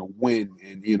always want to win.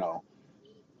 And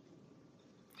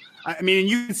I mean,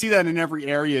 you can see that in every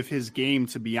area of his game,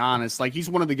 to be honest. Like,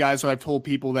 he's one of the guys who I've told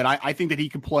people that I think that he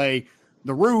could play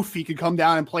the roof. He could come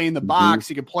down and play in the box.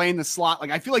 He could play in the slot.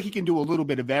 Like, I feel like he can do a little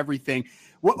bit of everything.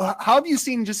 How have you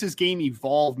seen just his game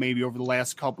evolve maybe over the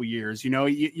last couple years? You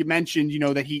mentioned,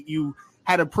 that you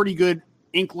had a pretty good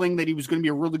inkling that he was going to be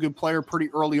a really good player pretty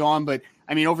early on, but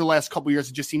I mean, over the last couple of years,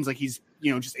 it just seems like he's,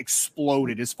 just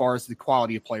exploded as far as the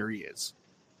quality of player he is.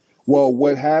 Well,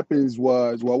 what happened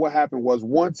was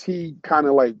once he kind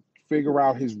of like figure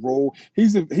out his role,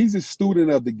 he's a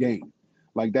student of the game.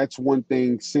 Like that's one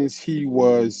thing since he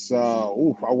was, I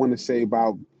want to say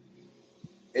about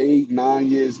 8-9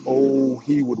 years old,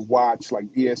 he would watch like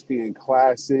ESPN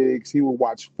classics. He would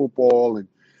watch football and,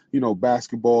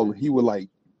 basketball, and he would like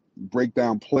break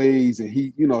down plays, and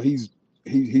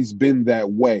he's been that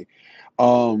way.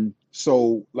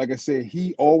 So like I said,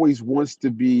 he always wants to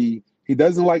be, he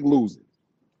doesn't like losing.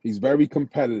 He's very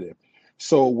competitive.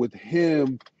 So with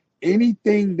him,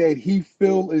 anything that he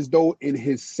feel as though in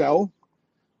himself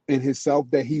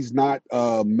that he's not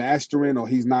mastering, or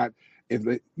he's not, if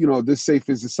this safe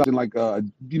is something like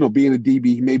being a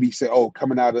DB, maybe say,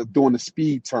 coming out of doing the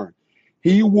speed turn,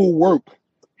 he will work.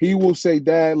 He will say,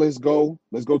 Dad, let's go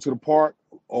to the park,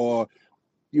 or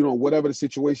whatever the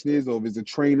situation is, or if it's a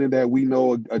trainer that we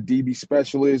know, a DB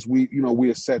specialist,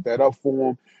 we'll set that up for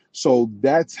him. So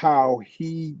that's how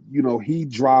he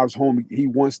drives home. He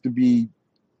wants to be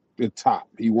the top.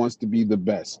 He wants to be the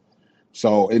best.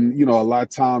 So, and a lot of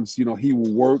times, he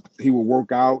will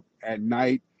work out at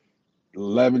night,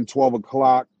 11, 12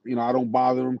 o'clock. I don't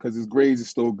bother him because his grades are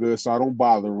still good, so I don't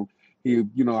bother him. He,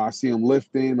 I see him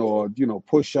lifting or,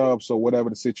 push-ups or whatever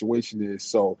the situation is.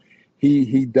 So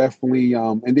he definitely,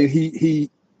 and then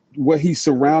what he's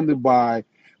surrounded by,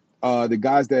 the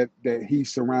guys that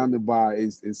he's surrounded by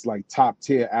is like top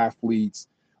tier athletes.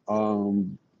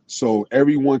 So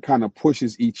everyone kind of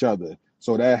pushes each other.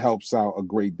 So that helps out a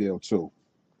great deal too.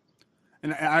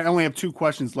 And I only have 2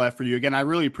 questions left for you. Again, I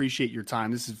really appreciate your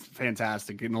time. This is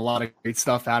fantastic. Getting a lot of great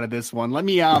stuff out of this one. Let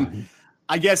me,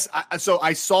 I guess, so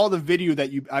I saw the video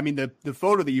that the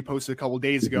photo that you posted a couple of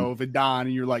days ago of Adon,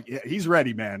 and you're like, yeah, he's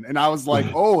ready, man. And I was like,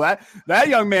 oh, that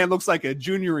young man looks like a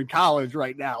junior in college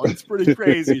right now. It's pretty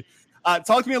crazy.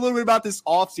 Talk to me a little bit about this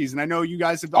offseason. I know you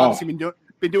guys have obviously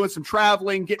been doing some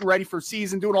traveling, getting ready for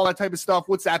season, doing all that type of stuff.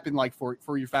 What's that been like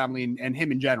for your family and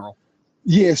him in general?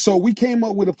 Yeah, so we came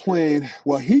up with a plan.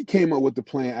 Well, he came up with the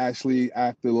plan actually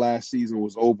after last season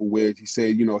was over with. He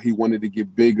said, he wanted to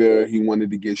get bigger, he wanted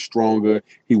to get stronger,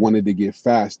 he wanted to get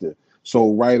faster.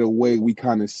 So right away, we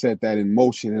kind of set that in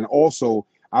motion. And also,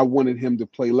 I wanted him to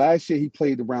play. Last year, he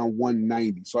played around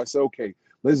 190. So I said, okay,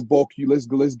 let's bulk you. Let's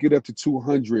get up to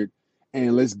 200,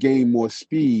 and let's gain more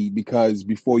speed, because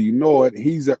before you know it,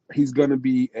 he's going to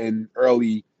be an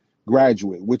early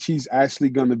graduate, which he's actually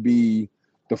going to be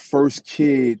the first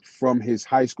kid from his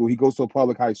high school. He goes to a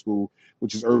public high school,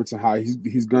 which is Irvington High.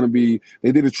 He's going to be,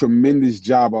 they did a tremendous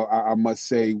job, I must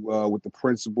say, with the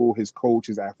principal, his coach,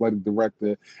 his athletic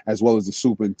director, as well as the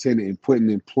superintendent, in putting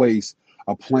in place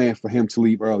a plan for him to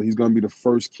leave early. He's going to be the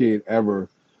first kid ever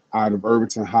out of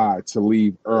Irvington High to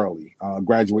leave early,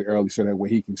 graduate early, so that way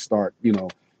he can start,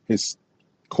 his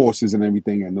courses and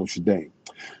everything at Notre Dame.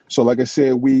 So like I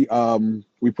said, we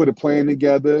put a plan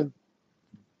together,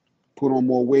 put on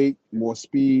more weight, more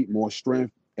speed, more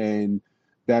strength, and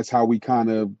that's how we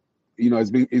kind of, it's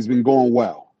been going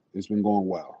well. It's been going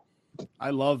well.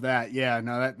 I love that. Yeah,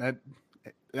 no,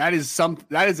 that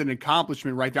is an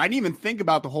accomplishment right there. I didn't even think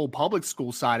about the whole public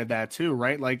school side of that too,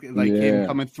 right? Like him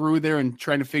coming through there and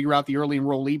trying to figure out the early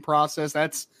enrollee process.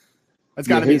 That's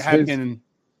got to been.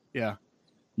 Yeah.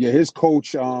 Yeah, his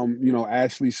coach,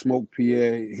 Ashley Smoke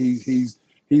Pierre, he's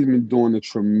been doing a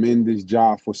tremendous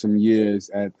job for some years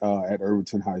at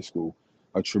Irvington High School.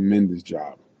 A tremendous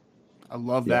job. I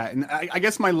love that. And I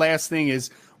guess my last thing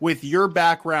is, with your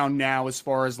background now, as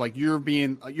far as like you're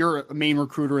a main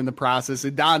recruiter in the process,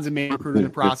 and Don's a main recruiter in the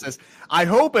process. I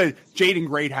hope a Jaden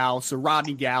Greathouse or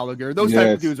Rodney Gallagher, those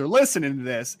type of dudes are listening to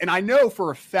this. And I know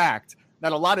for a fact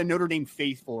that a lot of Notre Dame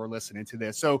faithful are listening to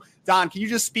this. So Don, can you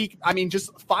just speak,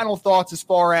 just final thoughts as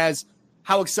far as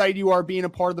how excited you are being a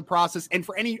part of the process, and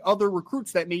for any other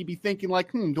recruits that may be thinking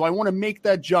like, do I want to make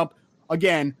that jump?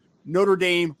 Again, Notre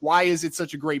Dame, why is it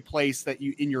such a great place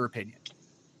in your opinion?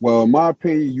 Well, in my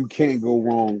opinion, you can't go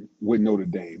wrong with Notre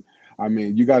Dame.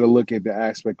 You got to look at the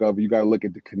aspect of it. You got to look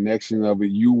at the connection of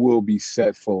it. You will be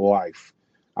set for life.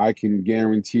 I can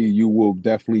guarantee you will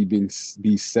definitely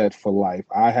be set for life.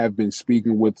 I have been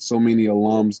speaking with so many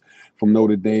alums from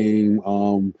Notre Dame,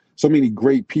 so many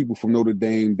great people from Notre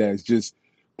Dame that's just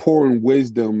pouring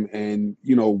wisdom and,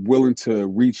 willing to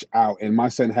reach out. And my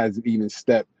son hasn't even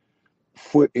stepped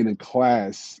foot in a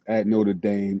class at Notre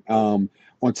Dame. On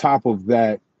top of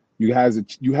that, you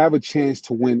have a chance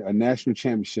to win a national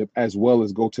championship as well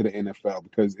as go to the NFL,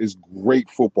 because it's great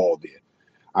football there.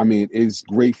 It's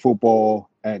great football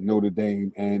at Notre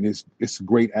Dame, and it's a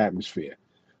great atmosphere.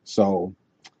 So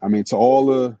I mean, to all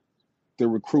the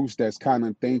recruits that's kind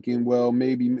of thinking, well,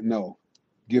 maybe no,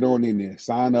 get on in there,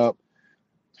 sign up.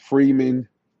 Freeman,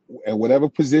 at whatever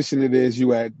position it is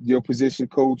you at, your position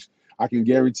coach, I can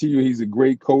guarantee you he's a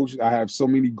great coach. I have so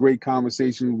many great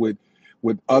conversations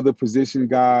with other position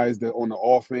guys that on the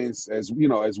offense, as you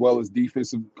know, as well as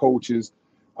defensive coaches.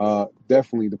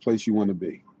 Definitely the place you want to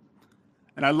be.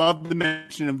 And I love the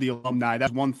mention of the alumni.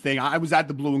 That's one thing. I was at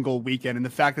the Blue and Gold weekend, and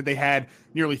the fact that they had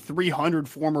nearly 300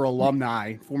 former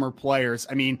alumni, former players.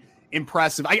 I mean,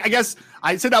 impressive. I guess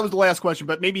I said that was the last question,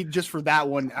 but maybe just for that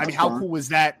one. I mean, how cool was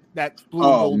that Blue and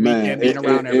Gold weekend being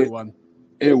around everyone?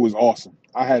 It was awesome.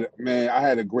 I had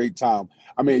a great time.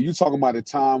 I mean, you talking about a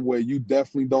time where you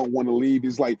definitely don't want to leave.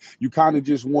 It's like you kind of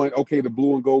just want, okay, the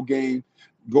Blue and Gold game,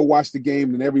 go watch the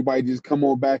game, and everybody just come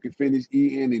on back and finish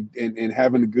eating and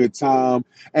having a good time.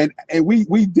 And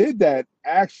we did that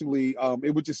actually.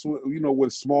 It was just,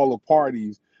 with smaller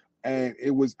parties, and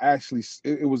it was actually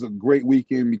it was a great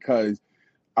weekend because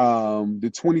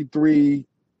the 23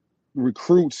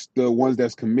 recruits, the ones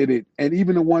that's committed, and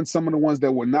even some of the ones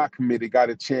that were not committed, got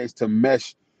a chance to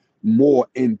mesh more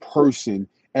in person,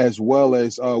 as well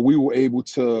as we were able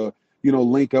to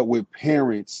link up with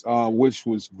parents, which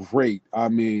was great. I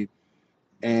mean,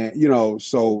 and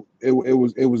so it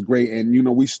was great.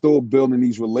 And we still building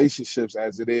these relationships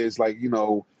as it is, like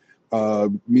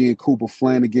me and Cooper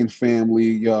Flanagan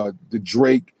family, the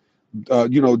Drake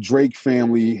Drake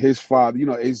family, his father,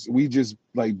 we just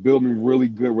like building really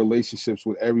good relationships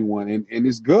with everyone. And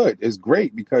it's good. It's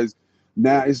great because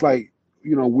now it's like,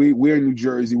 we're in New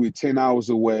Jersey, we're 10 hours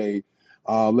away.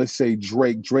 Let's say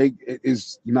Drake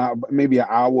is not maybe an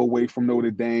hour away from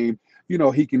Notre Dame.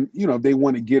 He can, if they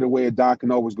want to get away, a doc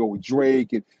can always go with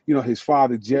Drake, and, his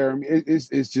father, Jeremy.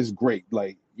 It's just great.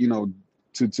 Like,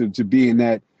 to be in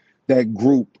that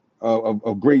group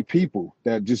of great people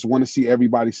that just want to see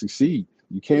everybody succeed.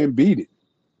 You can't beat it.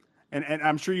 And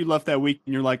I'm sure you left that week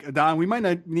and you're like, Adon, we might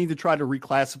not need to try to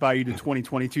reclassify you to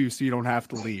 2022 so you don't have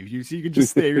to leave. You can just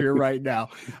stay here right now.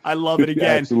 I love it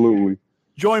again. Absolutely.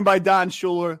 Joined by Don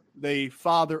Schuler, the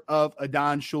father of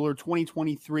Adon Schuler,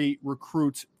 2023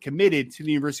 recruits committed to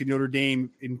the University of Notre Dame.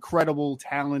 Incredible,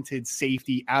 talented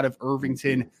safety out of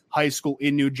Irvington High School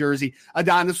in New Jersey.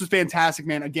 Adon, this was fantastic,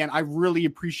 man. Again, I really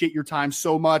appreciate your time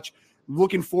so much.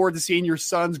 Looking forward to seeing your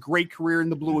son's great career in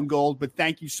the blue and gold, but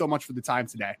thank you so much for the time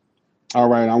today. All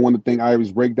right. I want to thank Irish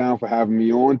Breakdown for having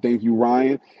me on. Thank you,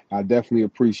 Ryan. I definitely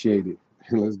appreciate it.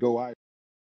 Let's go, Irish.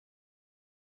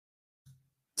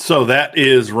 So that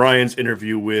is Ryan's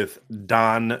interview with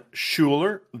Don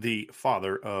Schuler, the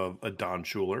father of Adon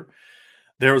Schuler.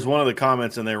 There was one of the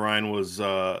comments in there, Ryan, was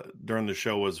during the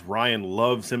show, was Ryan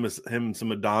loves him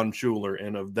some Adon Schuler,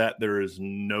 and of that there is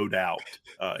no doubt.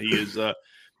 He is a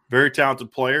very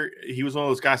talented player. He was one of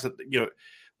those guys that,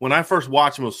 when I first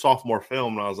watched him with sophomore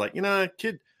film, and I was like,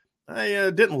 kid,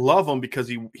 I didn't love him because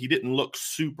he didn't look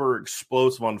super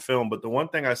explosive on film. But the one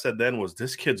thing I said then was,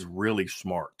 this kid's really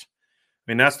smart.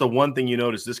 I mean, that's the one thing you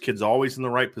notice. This kid's always in the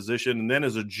right position. And then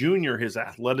as a junior, his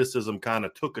athleticism kind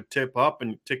of took a tick up,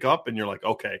 and you're like,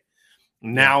 okay,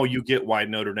 now you get why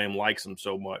Notre Dame likes him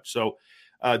so much. So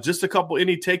just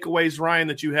any takeaways, Ryan,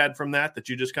 that you had from that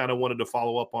you just kind of wanted to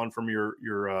follow up on from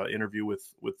your interview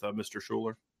with Mr.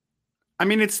 Schuler? I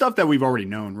mean, it's stuff that we've already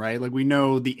known, right? Like we've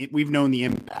known the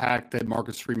impact that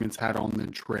Marcus Freeman's had on the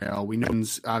trail. We know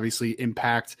his obviously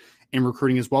impact in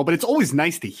recruiting as well, but it's always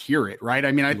nice to hear it, right?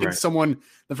 I mean, I think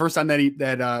the first time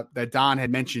that Don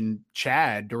had mentioned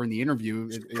Chad during the interview,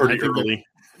 pretty early.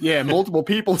 Multiple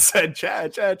people said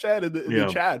Chad in the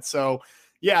chat. So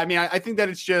yeah, I mean, I think that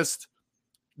it's just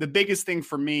the biggest thing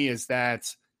for me is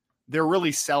that they're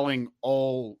really selling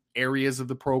all areas of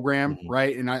the program,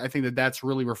 right? And I think that that's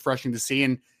really refreshing to see.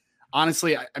 And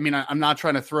honestly, I mean, I'm not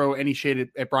trying to throw any shade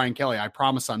at Brian Kelly. I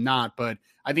promise I'm not, but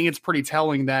I think it's pretty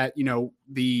telling that,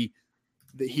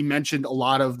 he mentioned a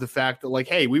lot of the fact that, like,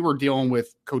 hey, we were dealing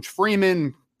with Coach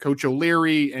Freeman, Coach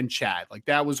O'Leary, and Chad. Like,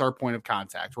 that was our point of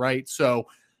contact, right? So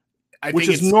which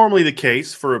is normally the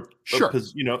case for sure.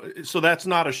 So that's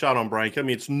not a shot on Brian. I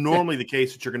mean, it's normally the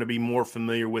case that you're going to be more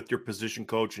familiar with your position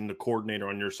coach and the coordinator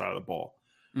on your side of the ball,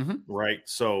 right?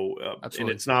 So, and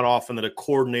it's not often that a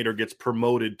coordinator gets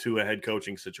promoted to a head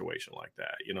coaching situation like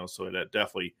that, so that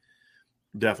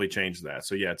definitely changed that.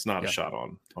 So, yeah, it's not a shot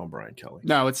on Brian Kelly.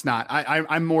 No, it's not.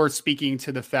 I'm more speaking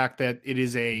to the fact that it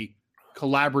is a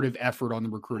collaborative effort on the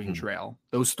recruiting trail.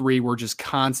 Those three were just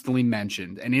constantly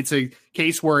mentioned, and it's a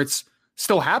case where it's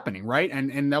still happening, right?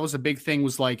 And that was a big thing,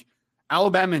 was like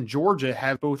Alabama and Georgia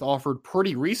have both offered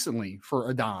pretty recently for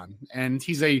Adon, and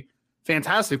he's a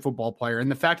fantastic football player.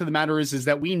 And the fact of the matter is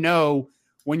that we know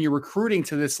when you're recruiting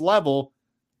to this level,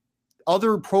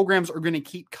 other programs are going to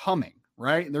keep coming,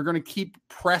 right? They're going to keep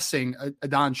pressing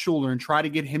Adon Schuler and try to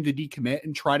get him to decommit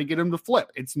and try to get him to flip.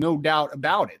 It's no doubt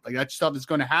about it. Like, that stuff is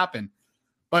going to happen.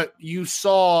 But you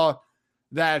saw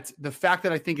that the fact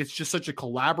that I think it's just such a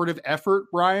collaborative effort,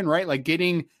 Brian, right? Like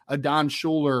getting Adon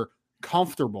Schuler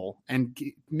comfortable and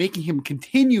making him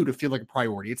continue to feel like a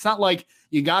priority. It's not like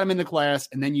you got him in the class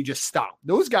and then you just stop.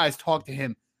 Those guys talk to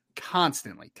him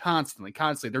constantly.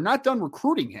 They're not done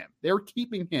recruiting him. They're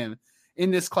keeping him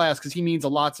in this class because he means a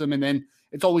lot to them. And then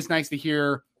it's always nice to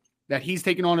hear that he's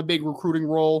taken on a big recruiting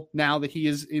role now that he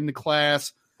is in the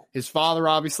class. His father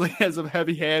obviously has a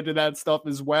heavy hand in that stuff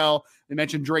as well. They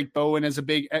mentioned Drake Bowen as a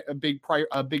big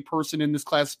person in this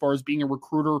class as far as being a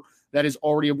recruiter that is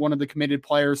already one of the committed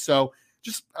players. So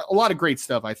just a lot of great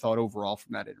stuff, I thought, overall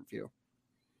from that interview.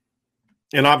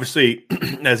 And obviously,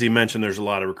 as he mentioned, there's a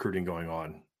lot of recruiting going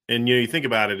on. And, you think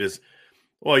about it as,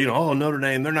 well, Notre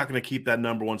Dame, they're not going to keep that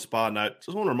number one spot. And I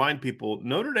just want to remind people,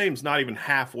 Notre Dame's not even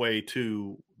halfway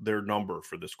to their number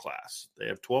for this class. They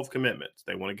have 12 commitments.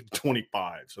 They want to get to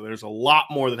 25. So there's a lot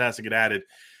more that has to get added.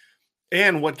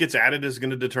 And what gets added is going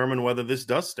to determine whether this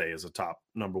does stay as a top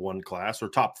number one class or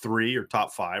top 3 or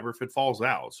top 5 or if it falls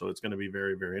out. So it's going to be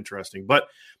very, very interesting. But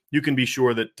you can be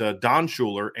sure that Don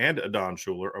Schuler and Adon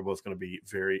Schuler are both going to be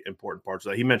very important parts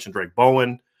of that. He mentioned Drake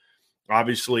Bowen,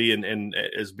 obviously, and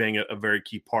as being a very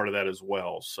key part of that as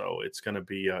well. So it's going to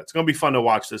be fun to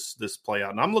watch this play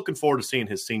out. And I'm looking forward to seeing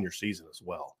his senior season as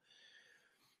well.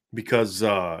 Because,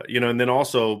 and then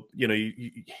also,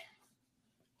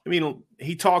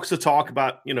 he talks the talk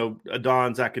about,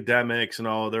 Adon's academics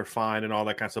and they're fine and all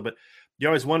that kind of stuff. But you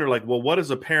always wonder, like, well, what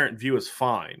does a parent view as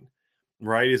fine,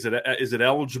 right? Is it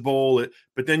eligible?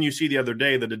 But then you see the other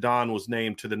day that Adon was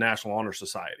named to the National Honor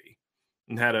Society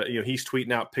and had he's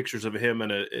tweeting out pictures of him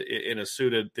in a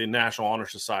suit at the National Honor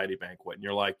Society banquet. And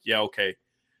you're like, yeah, okay.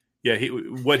 Yeah,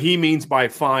 what he means by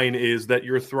fine is that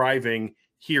you're thriving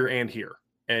here and here.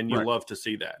 And you love to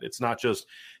see that. It's not just,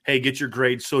 hey, get your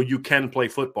grades so you can play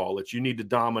football. It's you need to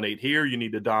dominate here, you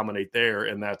need to dominate there.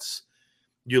 And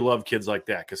you love kids like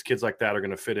that because kids like that are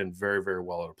going to fit in very, very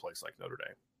well at a place like Notre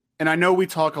Dame. And I know we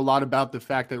talk a lot about the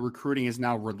fact that recruiting is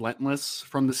now relentless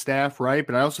from the staff, right?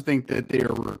 But I also think that they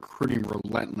are recruiting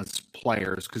relentless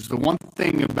players because the one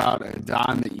thing about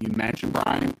Adon that you mentioned,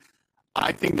 Brian,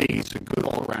 I think that he's a good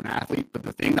all-around athlete. But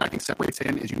the thing that I think separates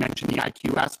him is you mentioned the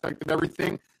IQ aspect of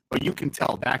everything. But you can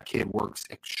tell that kid works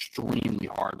extremely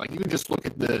hard. Like, you can just look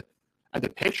at the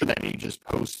picture that he just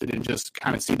posted and just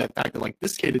kind of see that fact that, like,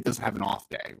 this kid doesn't have an off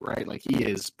day, right? Like, he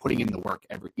is putting in the work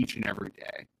each and every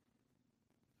day.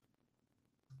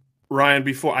 Ryan,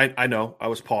 before I know I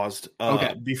was paused.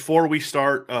 Okay. Before we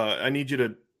start, I need you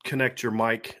to connect your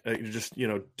mic. Just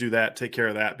do that, take care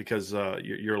of that because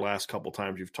your last couple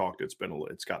times you've talked, it's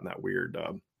gotten that weird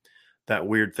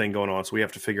thing going on. So we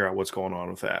have to figure out what's going on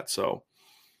with that. So.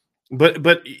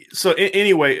 But so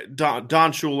anyway,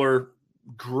 Don Schuler,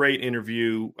 great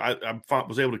interview. I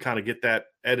was able to kind of get that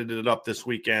edited up this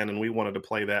weekend, and we wanted to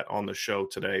play that on the show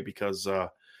today because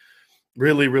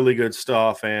really, really good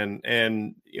stuff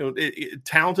and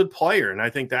talented player. And I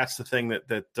think that's the thing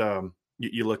that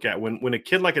you look at when a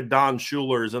kid like a Don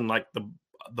Schuler is in like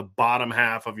the bottom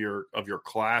half of your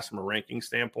class from a ranking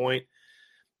standpoint.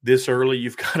 This early,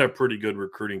 you've got a pretty good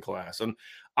recruiting class, and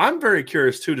I'm very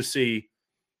curious too to see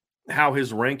how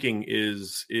his ranking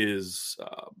is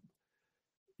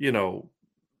going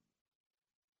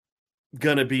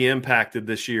to be impacted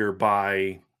this year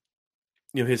by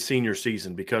his senior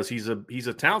season because he's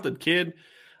a talented kid.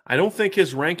 I don't think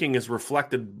his ranking is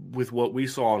reflected with what we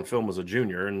saw on film as a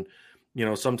junior. And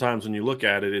sometimes when you look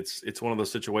at it, it's one of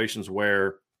those situations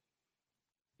where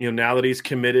now that he's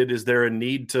committed, is there a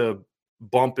need to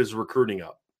bump his recruiting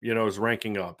up? His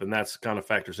ranking up, and that's kind of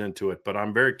factors into it. But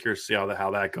I'm very curious to see how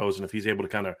that goes, and if he's able to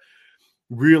kind of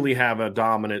really have a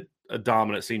dominant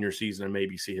senior season and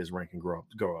maybe see his ranking go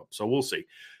up. So we'll see.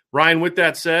 Ryan, with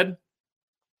that said,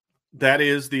 that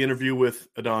is the interview with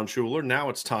Adon Schuler. Now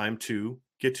it's time to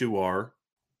get to our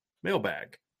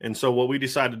mailbag. And so what we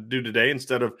decided to do today,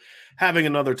 instead of having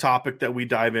another topic that we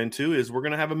dive into, is we're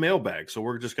going to have a mailbag. So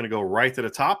we're just going to go right to the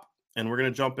top, and we're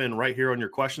going to jump in right here on your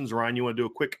questions. Ryan, you want to do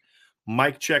a quick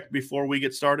mic check before we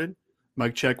get started?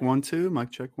 Mic check 1 2.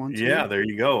 Mic check 1 2. Yeah, there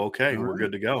you go. Okay, all we're right.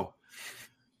 Good to go.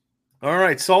 All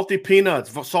right, Salty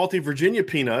Virginia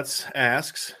Peanuts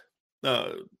asks,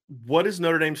 what is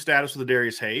Notre Dame's status with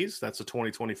Adarius Hayes? That's a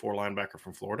 2024 linebacker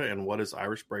from Florida. And what is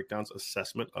Irish Breakdown's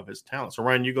assessment of his talent? So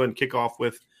Ryan, you go ahead and kick off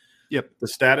with the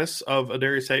status of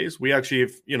Adarius Hayes. We actually,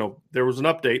 there was an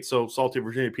update. So Salty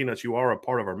Virginia Peanuts, you are a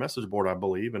part of our message board, I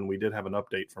believe. And we did have an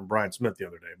update from Brian Smith the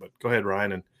other day. But go ahead,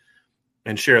 Ryan, and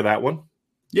And share that one.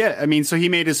 Yeah, I mean, so he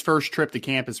made his first trip to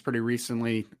campus pretty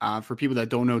recently. For people that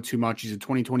don't know too much, he's a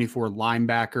 2024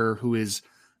 linebacker who is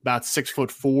about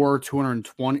 6'4",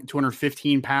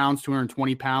 215 pounds,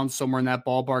 220 pounds, somewhere in that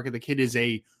ballpark. The kid is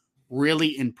a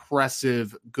really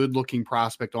impressive, good-looking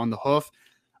prospect on the hoof.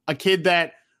 A kid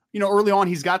that, early on,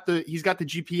 he's got the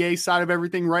GPA side of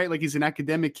everything, right? Like, he's an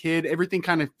academic kid. Everything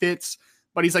kind of fits.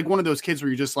 But he's like one of those kids where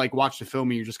you just like watch the film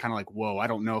and you're just kind of like, whoa, I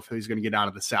don't know if he's going to get out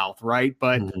of the South, right?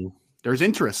 But there's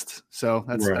interest. So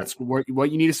that's what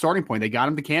you need a starting point. They got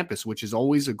him to campus, which is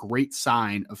always a great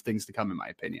sign of things to come, in my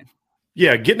opinion.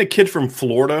 Yeah, getting a kid from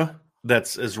Florida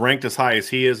that's as ranked as high as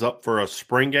he is up for a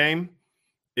spring game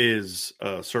is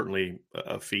certainly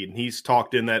a feat. And he's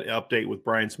talked in that update with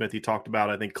Brian Smith. He talked about,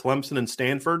 I think, Clemson and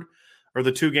Stanford are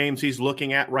the two games he's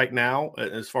looking at right now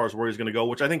as far as where he's going to go,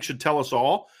 which I think should tell us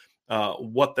all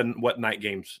what night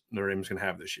games Notre Dame is going to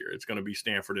have this year. It's going to be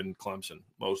Stanford and Clemson,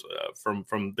 most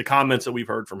from the comments that we've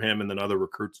heard from him and then other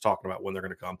recruits talking about when they're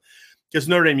going to come. Because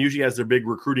Notre Dame usually has their big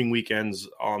recruiting weekends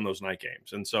on those night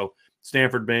games. And so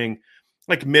Stanford being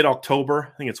like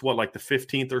mid-October, I think it's like the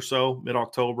 15th or so,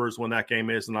 mid-October is when that game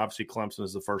is. And obviously Clemson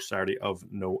is the first Saturday of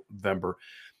November.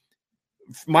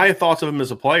 My thoughts of him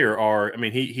as a player are, I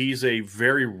mean, he's a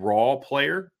very raw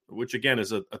player, which again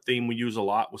is a theme we use a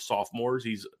lot with sophomores.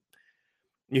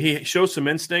 He shows some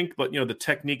instinct, but the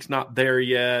technique's not there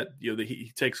yet.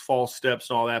 He takes false steps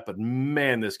and all that, but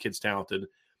man, this kid's talented.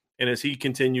 And as he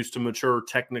continues to mature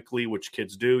technically, which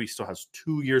kids do, he still has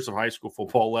 2 years of high school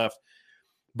football left,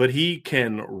 but he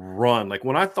can run. Like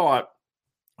when I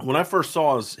first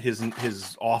saw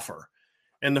his offer,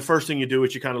 and the first thing you do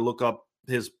is you kind of look up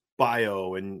his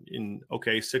bio and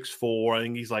okay, 6'4", I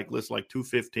think he's like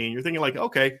 215. You're thinking like,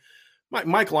 okay,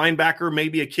 Mike linebacker,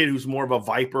 maybe a kid who's more of a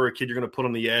viper, a kid you're going to put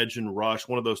on the edge and rush,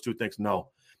 one of those two things. No,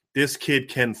 this kid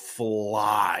can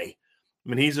fly. I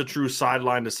mean, he's a true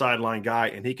sideline to sideline guy,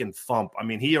 and he can thump. I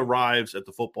mean, he arrives at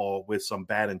the football with some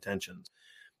bad intentions,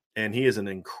 and he is an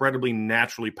incredibly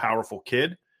naturally powerful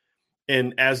kid.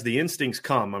 And as the instincts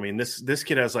come, I mean, this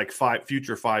kid has like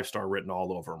future 5-star written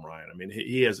all over him, Ryan. I mean,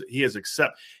 he has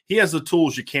the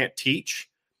tools you can't teach.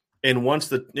 And once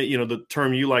the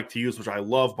term you like to use, which I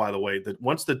love, by the way, that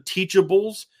once the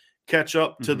teachables catch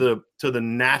up to the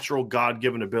natural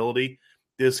God-given ability,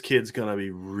 this kid's going to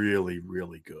be really,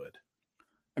 really good.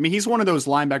 I mean, he's one of those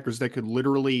linebackers that could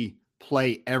literally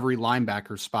play every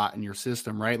linebacker spot in your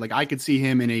system, right? Like I could see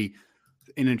him in a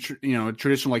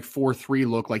traditional like 4-3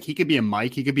 look. Like he could be a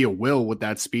Mike, he could be a Will with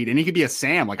that speed, and he could be a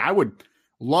Sam. Like I would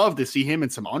love to see him in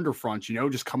some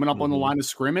underfronts, just coming up on the line of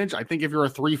scrimmage. I think if you're a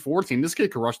 3-4 team, this kid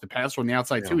could rush the passer on the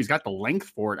outside too. He's got the length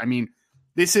for it. I mean,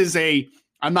 this is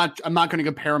I'm not going to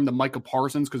compare him to Micah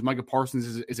Parsons because Micah Parsons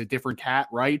is a different cat,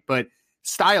 right? But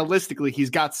stylistically, he's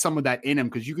got some of that in him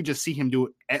because you could just see him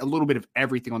do a little bit of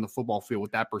everything on the football field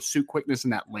with that pursuit quickness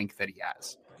and that length that he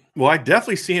has. Well, I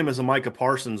definitely see him as a Micah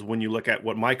Parsons when you look at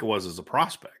what Micah was as a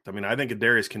prospect. I mean, I think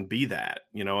Adarius can be that,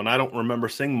 and I don't remember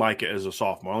seeing Micah as a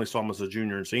sophomore. I only saw him as a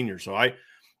junior and senior. So I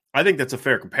think that's a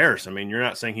fair comparison. I mean, you're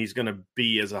not saying he's going to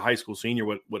be as a high school senior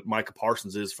what Micah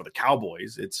Parsons is for the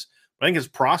Cowboys. I think his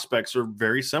prospects are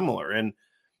very similar.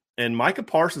 And Micah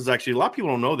Parsons, actually, a lot of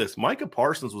people don't know this. Micah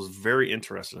Parsons was very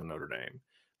interested in Notre Dame.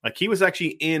 Like he was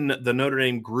actually in the Notre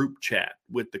Dame group chat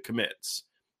with the commits.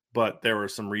 But there were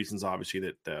some reasons, obviously,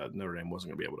 that Notre Dame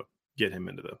wasn't going to be able to get him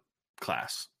into the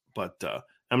class. But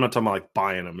I'm not talking about like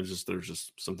buying him. There's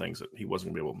just some things that he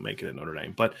wasn't going to be able to make it at Notre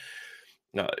Dame. But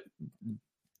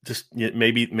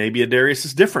maybe Adarius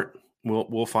is different.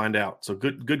 We'll find out. So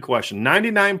good question.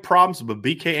 99 problems, but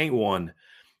BK ain't one.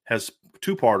 Has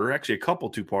two-parter, actually a couple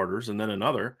two-parters, and then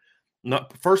another.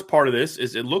 First part of this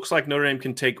is it looks like Notre Dame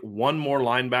can take one more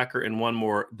linebacker and one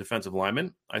more defensive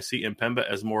lineman. I see Mpemba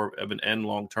as more of an end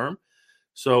long term.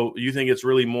 So you think it's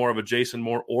really more of a Jason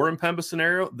Moore or Mpemba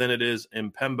scenario than it is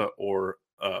Mpemba or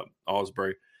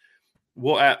Osbury.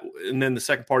 And then the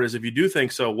second part is if you do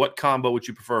think so, what combo would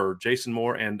you prefer, Jason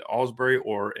Moore and Osbury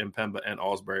or Mpemba and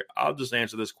Osbury? I'll just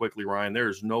answer this quickly, Ryan. There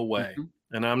is no way,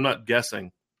 and I'm not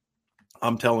guessing.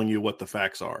 I'm telling you what the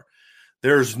facts are.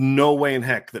 There's no way in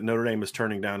heck that Notre Dame is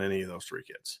turning down any of those three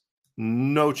kids.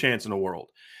 No chance in the world.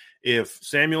 If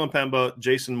Samuel Mpemba,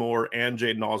 Jason Moore, and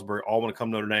Jaden Osbury all want to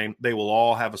come to Notre Dame, they will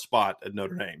all have a spot at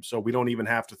Notre Dame. So we don't even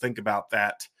have to think about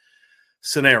that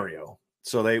scenario.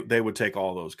 So they would take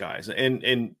all those guys.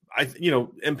 And I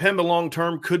Mpemba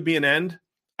long-term could be an end.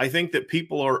 I think that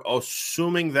people are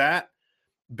assuming that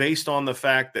based on the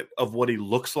fact that of what he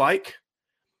looks like.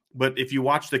 But if you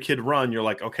watch the kid run, you're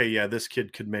like, okay, yeah, this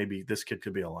kid could be a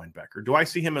linebacker. Do I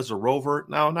see him as a rover?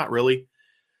 No, not really.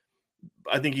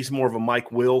 I think he's more of a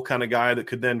Mike Will kind of guy that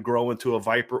could then grow into a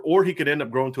Viper, or he could end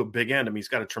up growing to a big end. I mean, he's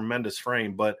got a tremendous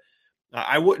frame, but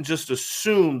I wouldn't just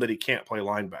assume that he can't play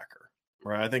linebacker,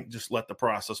 right? I think just let the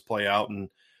process play out. And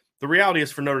the reality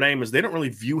is for Notre Dame is they don't really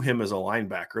view him as a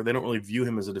linebacker. They don't really view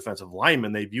him as a defensive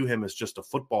lineman. They view him as just a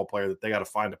football player that they got to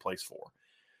find a place for.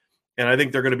 And I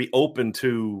think they're going to be open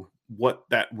to what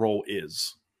that role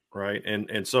is, right?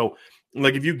 And so,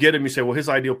 like, if you get him, you say, well, his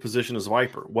ideal position is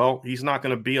Viper. Well, he's not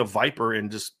going to be a Viper and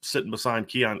just sitting behind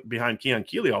Keon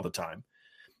Keeley all the time.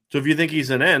 So if you think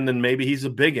he's an end, then maybe he's a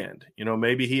big end.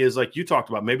 Maybe he is, like you talked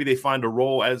about. Maybe they find a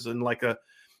role as in like a,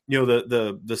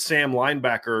 the Sam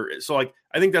linebacker. So like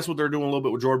I think that's what they're doing a little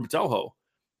bit with Jordan Botelho.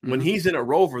 When he's in at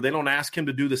Rover, they don't ask him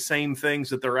to do the same things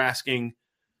that they're asking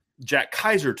Jack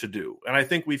Kaiser to do. And I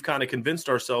think we've kind of convinced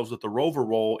ourselves that the Rover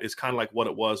role is kind of like what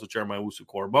it was with Jeremiah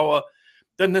Owusu-Koramoah.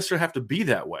 Doesn't necessarily have to be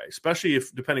that way, especially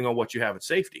if depending on what you have at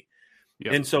safety.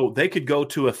 Yep. And so they could go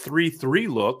to a 3-3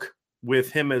 look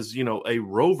with him as, a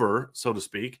rover, so to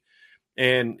speak,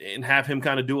 and have him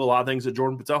kind of do a lot of things that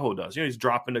Jordan Botelho does. He's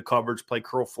drop into coverage, play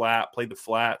curl flat, play the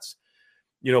flats,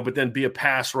 but then be a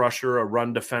pass rusher, a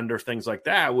run defender, things like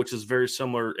that, which is very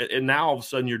similar. And now all of a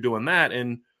sudden you're doing that,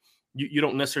 and you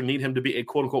don't necessarily need him to be a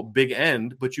quote-unquote big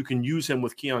end, but you can use him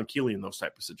with Keon Keeley in those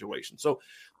type of situations. So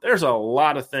there's a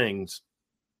lot of things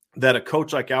that a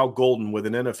coach like Al Golden with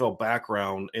an NFL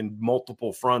background in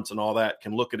multiple fronts and all that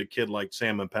can look at a kid like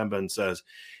Sam Mpemba and says,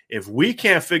 if we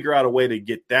can't figure out a way to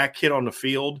get that kid on the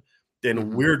field,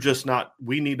 then we're just not –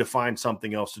 we need to find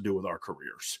something else to do with our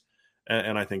careers.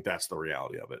 And I think that's the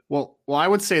reality of it. Well, I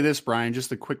would say this, Brian,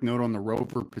 just a quick note on the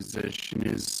rover position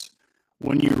is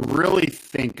when you really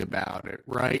think about it,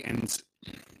 right, and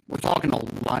we're talking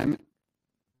alignment.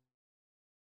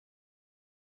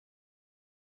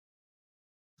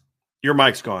 Your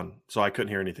mic's gone, so I couldn't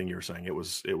hear anything you were saying. It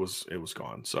was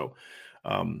gone. So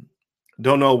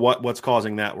don't know what's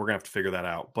causing that. We're going to have to figure that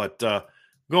out. But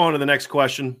go on to the next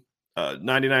question.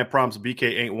 99 Problems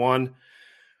BK ain't one.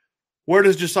 Where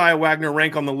does Josiah Wagner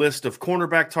rank on the list of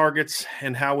cornerback targets,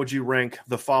 and how would you rank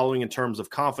the following in terms of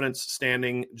confidence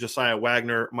standing? Josiah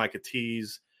Wagner, Micah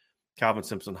Tease, Calvin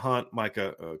Simpson-Hunt,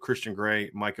 Christian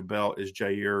Gray, Micah Bell. Is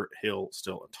Jair Hill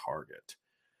still a target?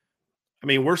 I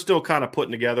mean, we're still kind of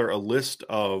putting together a list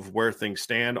of where things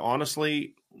stand.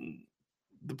 Honestly,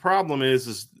 the problem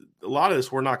is a lot of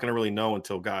this we're not going to really know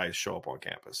until guys show up on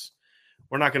campus.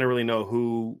 We're not going to really know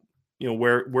who,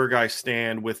 where guys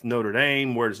stand with Notre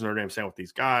Dame. Where does Notre Dame stand with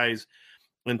these guys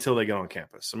until they get on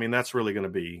campus? I mean, that's really going to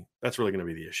be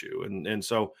the issue. And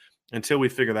so until we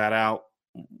figure that out,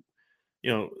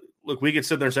 look, we could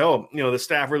sit there and say, oh, the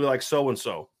staff really likes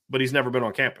so-and-so, but he's never been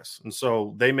on campus. And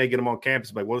so they may get him on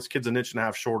campus, like, well, this kid's an inch and a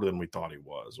half shorter than we thought he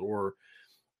was. Or,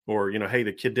 hey,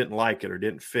 the kid didn't like it or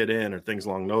didn't fit in or things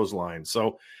along those lines.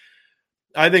 So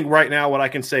I think right now what I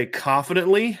can say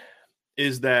confidently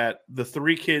is that the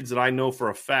three kids that I know for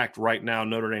a fact right now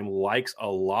Notre Dame likes a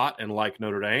lot and like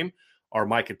Notre Dame are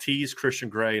Micah Tease, Christian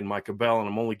Gray, and Micah Bell, and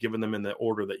I'm only giving them in the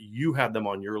order that you have them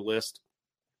on your list.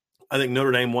 I think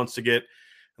Notre Dame wants to get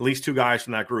at least two guys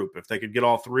from that group. If they could get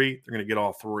all three, they're going to get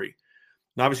all three.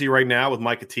 And obviously right now with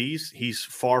Micah Tease, he's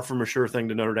far from a sure thing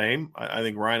to Notre Dame. I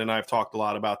think Ryan and I have talked a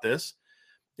lot about this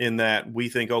in that we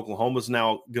think Oklahoma's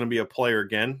now going to be a player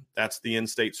again. That's the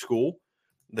in-state school.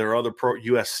 There are other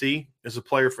USC is a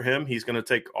player for him. He's going to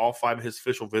take all 5 of his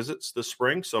official visits this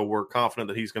spring. So we're confident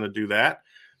that he's going to do that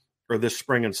or this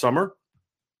spring and summer.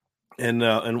 And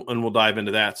we'll dive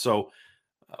into that. So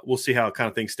we'll see how kind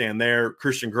of things stand there.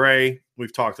 Christian Gray,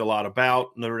 we've talked a lot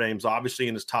about. Notre Dame's obviously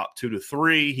in his top 2 to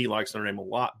 3. He likes Notre Dame a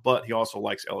lot, but he also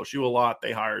likes LSU a lot.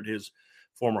 They hired his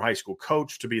former high school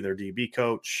coach to be their DB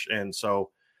coach. And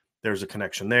so there's a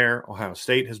connection there. Ohio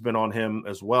State has been on him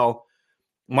as well.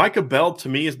 Micah Bell, to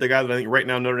me, is the guy that I think right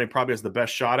now Notre Dame probably has the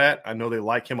best shot at. I know they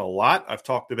like him a lot. I've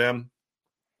talked to them,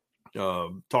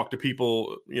 talked to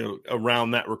people,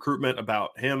 around that recruitment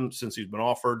about him since he's been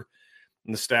offered.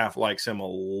 And the staff likes him a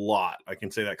lot. I can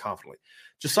say that confidently.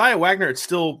 Josiah Wagner, it's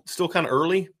still kind of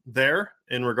early there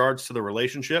in regards to the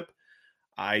relationship.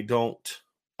 I don't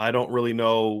really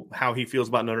know how he feels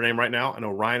about Notre Dame right now. I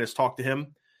know Ryan has talked to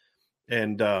him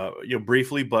and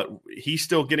briefly, but he's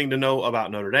still getting to know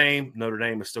about Notre Dame. Notre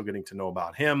Dame is still getting to know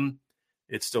about him.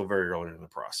 It's still very early in the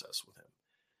process with him.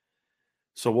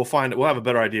 So we'll have a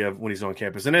better idea of when he's on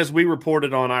campus. And as we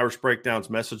reported on Irish Breakdown's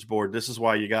message board, this is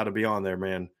why you got to be on there,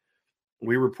 man.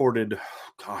 We reported,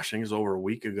 I think it was over a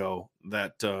week ago,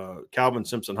 that Calvin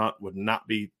Simpson-Hunt would not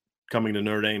be coming to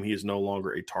Notre Dame. He is no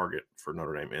longer a target for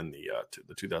Notre Dame in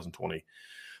the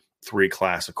 2023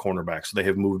 class of cornerbacks. So they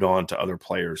have moved on to other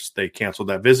players. They canceled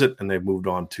that visit, and they've moved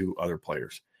on to other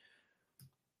players.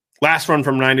 Last one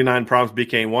from 99 Problems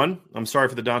BK1. I'm sorry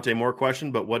for the Dante Moore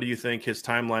question, but what do you think his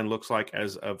timeline looks like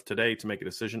as of today to make a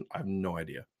decision? I have no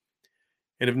idea.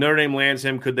 And if Notre Dame lands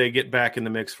him, could they get back in the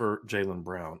mix for Jaylen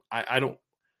Brown? I don't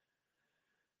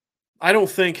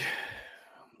think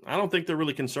they're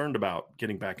really concerned about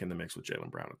getting back in the mix with Jaylen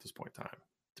Brown at this point in time,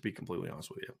 to be completely honest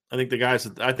with you. I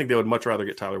think they would much rather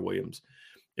get Tyler Williams.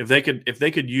 If they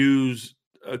could use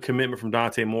a commitment from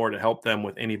Dante Moore to help them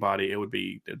with anybody, it'd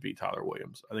be Tyler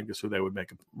Williams. I think that's who they would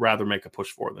rather make a push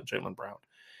for than Jaylen Brown,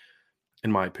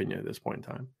 in my opinion, at this point in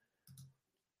time.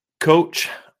 Coach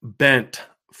Bent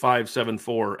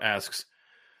 574 asks,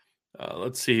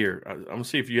 let's see here. I'm gonna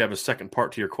see if you have a second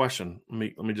part to your question.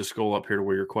 Let me just scroll up here to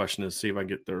where your question is. See if I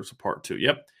get there's a part 2.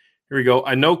 Yep, here we go.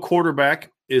 I know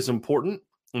quarterback is important,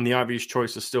 and the obvious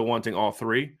choice is still wanting all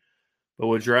three. But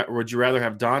would you rather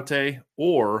have Dante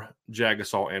or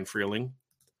Jagasol and Freeling?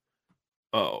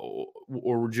 Or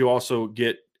would you also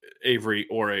get Avery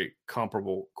or a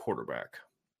comparable quarterback?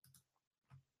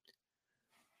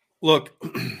 Look,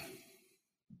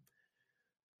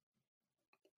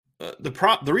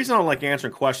 the reason I don't like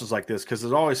answering questions like this, because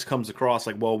it always comes across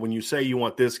like, well, when you say you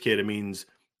want this kid, it means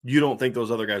you don't think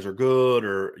those other guys are good,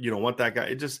 or you don't want that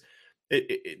guy.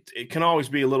 It can always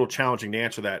be a little challenging to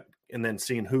answer that, and then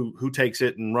seeing who takes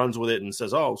it and runs with it and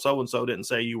says, oh, so-and-so didn't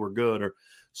say you were good, or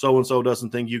so-and-so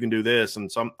doesn't think you can do this.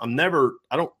 And so I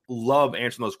don't love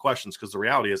answering those questions, because the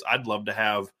reality is I'd love to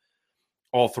have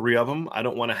all three of them. I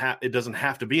don't want to it doesn't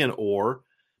have to be an or,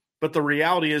 but the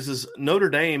reality is Notre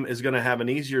Dame is going to have an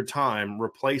easier time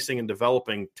replacing and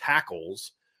developing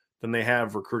tackles than they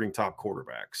have recruiting top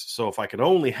quarterbacks. So if I could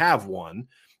only have one,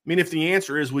 I mean, if the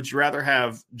answer is, would you rather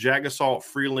have Jagasol,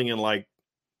 Freeling, and like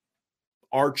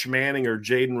Arch Manning or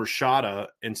Jaden Rashada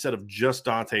instead of just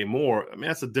Dante Moore? I mean,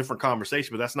 that's a different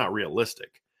conversation, but that's not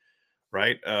realistic,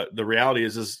 right? The reality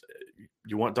is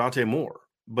you want Dante Moore,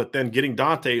 but then getting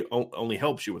Dante only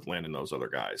helps you with landing those other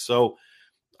guys. So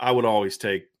I would always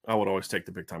take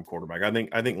the big time quarterback. I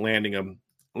think landing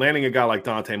a guy like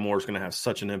Dante Moore is going to have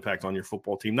such an impact on your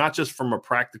football team, not just from a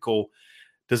practical,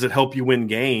 does it help you win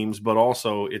games, but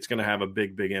also it's going to have a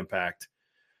big impact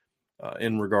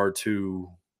in regard to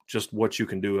just what you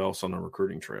can do else on the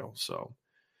recruiting trail. So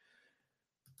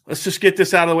let's just get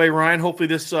this out of the way, Ryan. Hopefully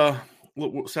this will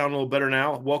sound a little better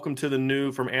now. Welcome to the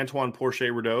new from Antoine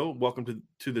Porsche Rideau. Welcome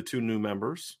to the 2 new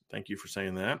members. Thank you for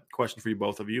saying that. Question for you,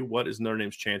 both of you. What is Notre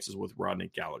Dame's chances with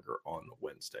Rodney Gallagher on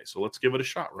Wednesday? So let's give it a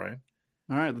shot, Ryan.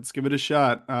 All right, let's give it a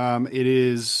shot. It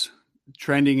is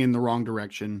trending in the wrong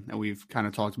direction, and we've kind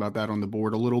of talked about that on the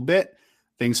board a little bit.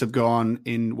 Things have gone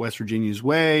in West Virginia's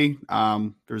way.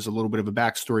 There's a little bit of a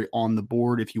backstory on the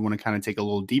board if you want to kind of take a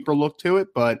little deeper look to it,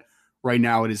 but right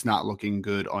now it is not looking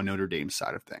good on Notre Dame's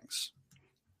side of things.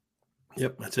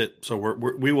 Yep, that's it. So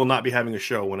we will not be having a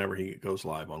show whenever he goes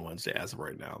live on Wednesday. As of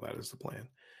right now, that is the plan.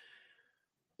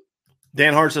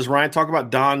 Dan Hart says, Ryan, talk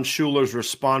about Don Schuler's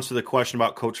response to the question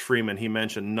about Coach Freeman. He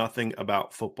mentioned nothing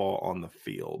about football on the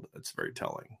field. That's very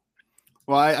telling.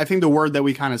 Well, I think the word that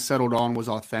we kind of settled on was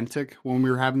authentic when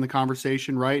we were having the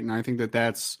conversation, right? And I think that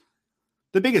that's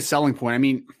the biggest selling point. I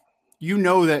mean, you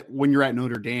know that when you're at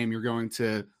Notre Dame, you're going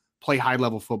to play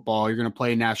high-level football. You're going to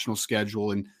play a national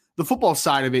schedule. And the football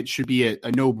side of it should be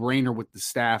a no-brainer with the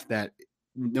staff that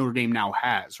Notre Dame now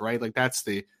has, right? Like that's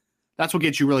what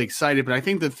gets you really excited. But I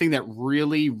think the thing that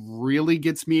really, really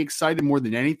gets me excited more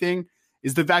than anything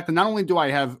is the fact that not only do I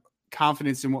have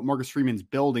confidence in what Marcus Freeman's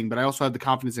building, but I also have the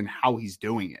confidence in how he's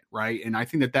doing it, right? And I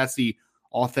think that that's the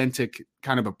authentic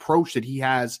kind of approach that he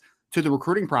has to the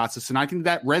recruiting process. And I think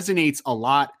that resonates a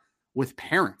lot with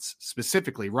parents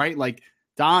specifically, right? Like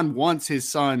Don wants his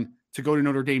son to go to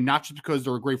Notre Dame, not just because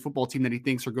they're a great football team that he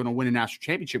thinks are going to win a national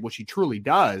championship, which he truly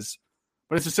does,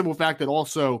 but it's a simple fact that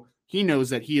also he knows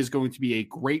that he is going to be a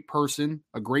great person,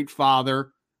 a great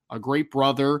father, a great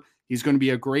brother. He's going to be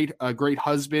a great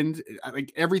husband.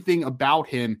 Like everything about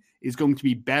him is going to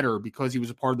be better because he was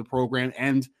a part of the program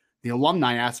and the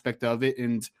alumni aspect of it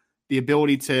and the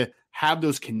ability to have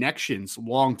those connections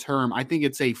long-term. I think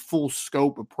it's a full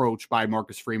scope approach by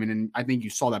Marcus Freeman. And I think you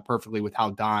saw that perfectly with how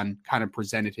Don kind of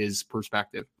presented his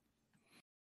perspective.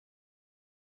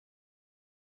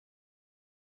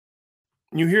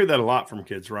 You hear that a lot from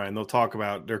kids, Ryan. They'll talk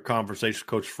about their conversation with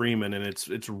Coach Freeman, and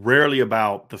it's rarely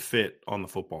about the fit on the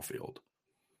football field.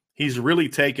 He's really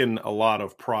taken a lot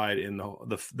of pride in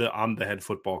the I'm the head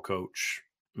football coach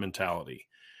mentality,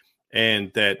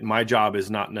 and that my job is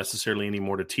not necessarily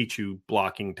anymore to teach you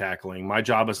blocking, tackling. My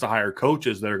job is to hire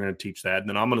coaches that are going to teach that, and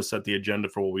then I'm going to set the agenda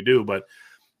for what we do. But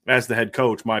as the head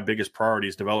coach, my biggest priority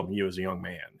is developing you as a young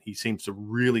man. He seems to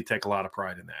really take a lot of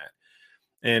pride in that.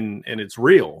 and it's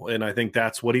real. And I think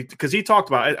that's what because he talked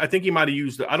about, I think he might have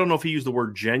used, I don't know if he used the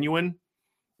word genuine,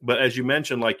 but as you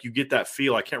mentioned, like you get that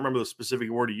feel. I can't remember the specific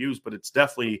word he used, but it's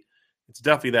definitely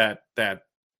that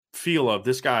feel of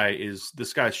this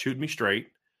guy's shooting me straight.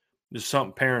 There's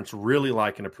something parents really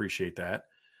like and appreciate that.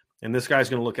 And this guy's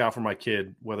going to look out for my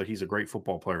kid, whether he's a great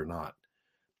football player or not.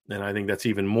 And I think that's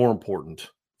even more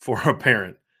important for a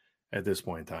parent at this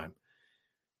point in time.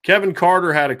 Kevin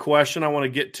Carter had a question. I want to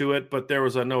get to it, but there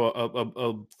was, I know,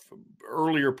 a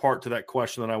earlier part to that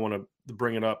question that I want to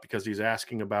bring it up because he's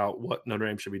asking about what Notre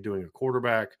Dame should be doing at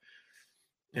quarterback.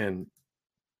 And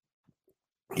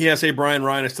yes, hey, Brian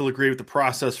Ryan, I still agree with the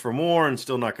process for more and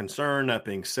still not concerned. That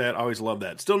being said, I always love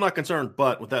that. Still not concerned,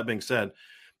 but with that being said,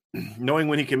 knowing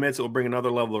when he commits, it will bring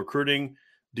another level of recruiting.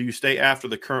 Do you stay after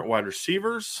the current wide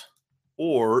receivers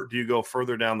or do you go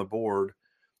further down the board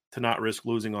to not risk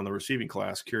losing on the receiving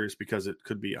class? Curious because it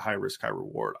could be a high risk, high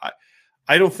reward.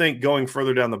 I don't think going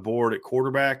further down the board at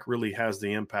quarterback really has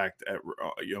the impact at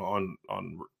on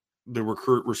the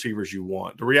recruit receivers you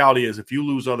want. The reality is if you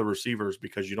lose other receivers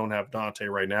because you don't have Dante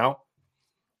right now,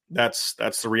 that's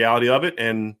the reality of it.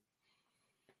 And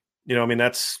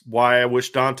that's why I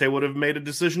wish Dante would have made a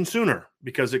decision sooner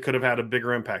because it could have had a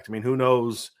bigger impact. I mean, who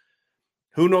knows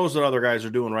what other guys are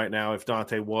doing right now if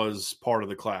Dante was part of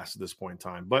the class at this point in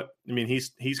time. But, I mean,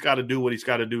 he's got to do what he's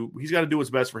got to do. He's got to do what's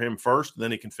best for him first,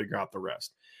 then he can figure out the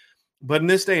rest. But in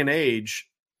this day and age,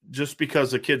 just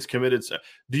because a kid's committed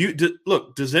 –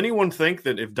 does anyone think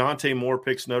that if Dante Moore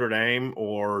picks Notre Dame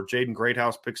or Jaden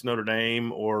Greathouse picks Notre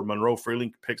Dame or Monroe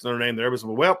Freeling picks Notre Dame, they're everybody's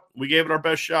like, well, we gave it our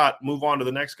best shot, move on to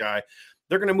the next guy.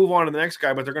 They're going to move on to the next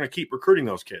guy, but they're going to keep recruiting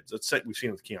those kids. We've seen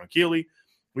it with Keon Keeley.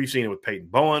 We've seen it with Peyton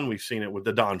Bowen. We've seen it with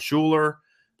the Don Schuler.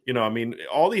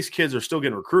 All these kids are still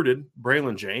getting recruited.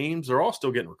 Braylon James, they're all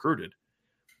still getting recruited.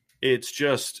 It's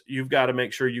just you've got to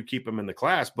make sure you keep him in the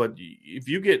class. But if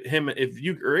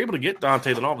you are able to get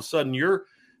Dante, then all of a sudden your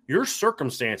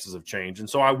circumstances have changed. And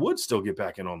so I would still get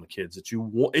back in on the kids that you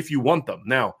want if you want them.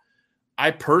 Now, I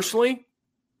personally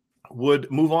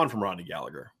would move on from Rodney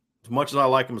Gallagher as much as I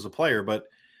like him as a player. But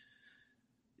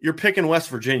you're picking West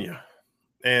Virginia.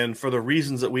 And for the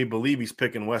reasons that we believe he's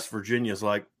picking West Virginia is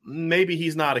like, maybe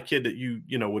he's not a kid that you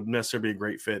would necessarily be a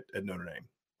great fit at Notre Dame,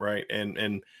 right?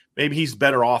 And maybe he's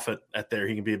better off at there.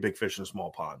 He can be a big fish in a small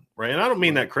pond, right? And I don't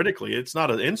mean that critically. It's not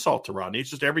an insult to Rodney.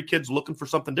 It's just every kid's looking for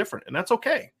something different, and that's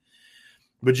okay.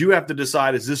 But you have to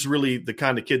decide, is this really the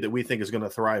kind of kid that we think is going to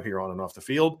thrive here on and off the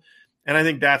field? And I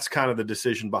think that's kind of the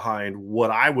decision behind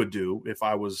what I would do if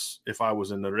I was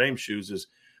in Notre Dame's shoes is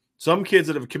some kids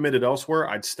that have committed elsewhere,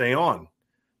 I'd stay on.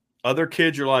 Other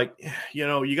kids, you're like,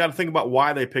 you got to think about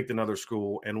why they picked another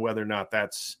school and whether or not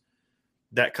that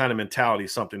kind of mentality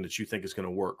is something that you think is going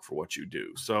to work for what you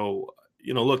do. So,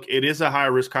 look, it is a high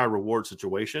risk, high reward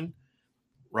situation.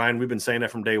 Ryan, we've been saying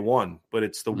that from day one, but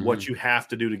it's what you have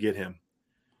to do to get him.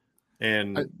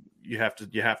 And you have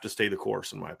to stay the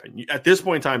course, in my opinion. At this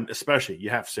point in time, especially,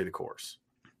 you have to stay the course.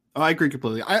 Oh, I agree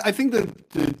completely. I think that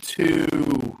the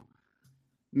two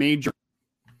major.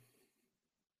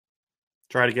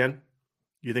 Try it again.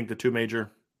 You think the two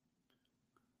major?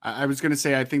 I was going to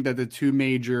say, I think that the two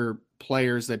major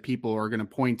players that people are going to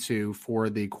point to for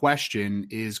the question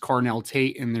is Carnell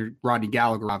Tate and the Rodney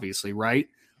Gallagher, obviously, right?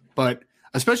 But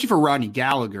especially for Rodney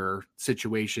Gallagher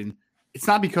situation, it's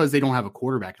not because they don't have a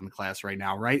quarterback in the class right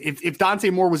now, right? If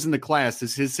Dante Moore was in the class,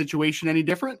 is his situation any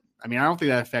different? I mean, I don't think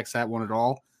that affects that one at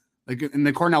all. Like in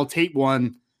the Carnell Tate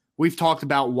one, we've talked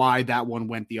about why that one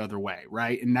went the other way,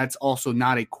 right? And that's also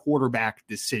not a quarterback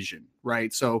decision,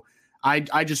 right? So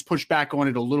I just push back on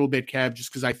it a little bit, Kev,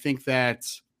 just because I think that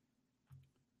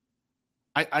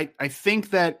I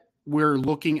think that we're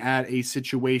looking at a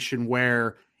situation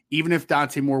where even if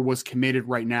Dante Moore was committed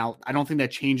right now, I don't think that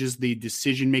changes the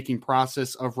decision-making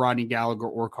process of Rodney Gallagher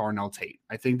or Carnell Tate.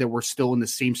 I think that we're still in the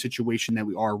same situation that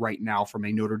we are right now from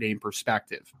a Notre Dame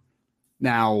perspective.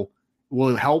 Now,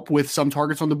 will it help with some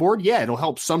targets on the board? Yeah, it'll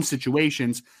help some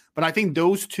situations. But I think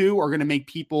those two are going to make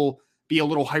people be a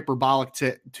little hyperbolic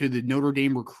to the Notre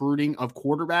Dame recruiting of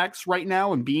quarterbacks right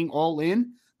now and being all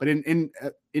in. But in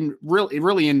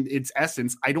its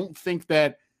essence, I don't think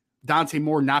that Dante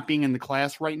Moore not being in the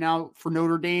class right now for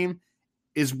Notre Dame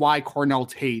is why Carnell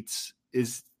Tate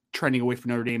is trending away from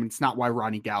Notre Dame. It's not why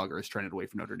Rodney Gallagher is trending away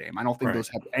from Notre Dame. I don't think those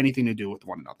have anything to do with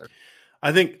one another.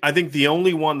 I think the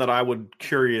only one that I would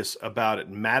curious about it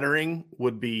mattering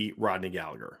would be Rodney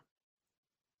Gallagher.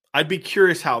 I'd be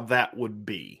curious how that would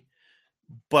be.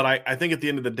 But I think at the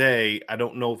end of the day, I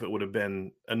don't know if it would have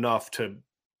been enough to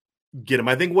get him.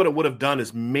 I think what it would have done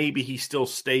is maybe he still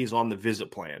stays on the visit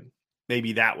plan.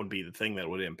 Maybe that would be the thing that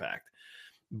would impact.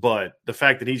 But the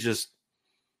fact that he's just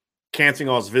canceling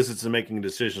all his visits and making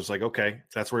decisions, like, okay,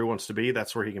 that's where he wants to be.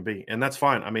 That's where he can be. And that's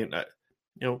fine. I mean,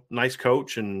 nice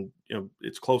coach, and,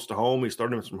 it's close to home. He's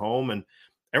starting from home, and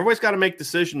everybody's got to make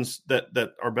decisions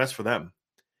that are best for them.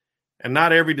 And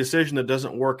not every decision that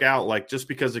doesn't work out, like just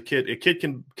because a kid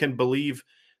can believe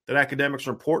that academics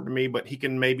are important to me, but he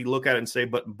can maybe look at it and say,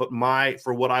 but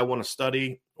for what I want to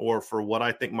study, or for what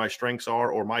I think my strengths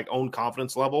are, or my own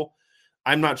confidence level,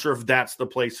 I'm not sure if that's the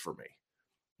place for me.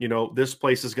 This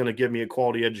place is going to give me a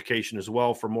quality education as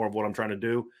well for more of what I'm trying to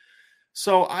do.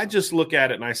 So I just look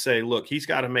at it and I say, look, he's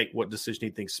got to make what decision he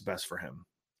thinks is best for him,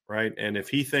 right? And if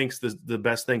he thinks the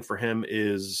best thing for him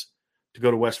is to go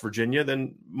to West Virginia,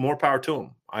 then more power to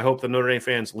him. I hope the Notre Dame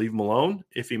fans leave him alone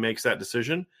if he makes that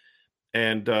decision.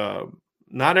 And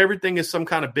not everything is some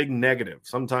kind of big negative.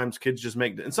 Sometimes kids just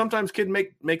sometimes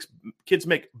kids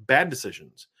make bad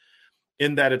decisions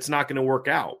in that it's not going to work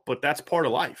out, but that's part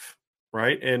of life,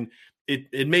 right? And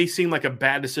it may seem like a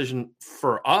bad decision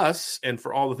for us and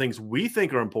for all the things we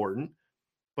think are important,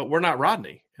 but we're not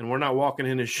Rodney, and we're not walking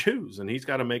in his shoes, and he's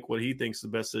got to make what he thinks the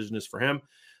best decision is for him.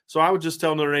 So I would just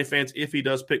tell Notre Dame fans, if he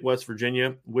does pick West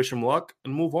Virginia, wish him luck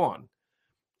and move on.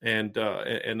 And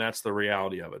that's the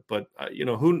reality of it. But,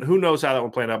 who knows how that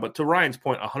would play out. But to Ryan's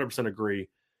point, 100% agree.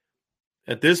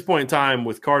 At this point in time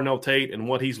with Cardinal Tate and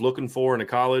what he's looking for in a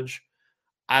college,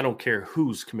 I don't care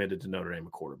who's committed to Notre Dame a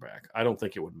quarterback. I don't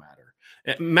think it would matter.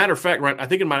 Matter of fact, Ryan, I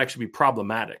think it might actually be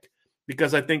problematic,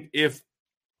 because I think if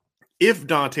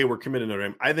Dante were committed to Notre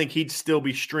Dame, I think he'd still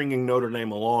be stringing Notre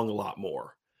Dame along a lot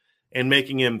more and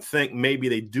making him think maybe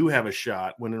they do have a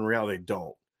shot when in reality they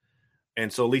don't.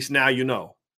 And so at least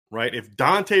now right? If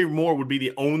Dante Moore would be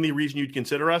the only reason you'd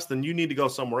consider us, then you need to go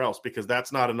somewhere else, because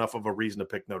that's not enough of a reason to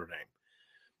pick Notre Dame,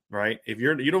 right? If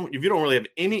you don't really have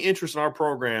any interest in our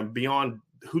program beyond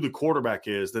who the quarterback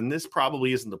is, then this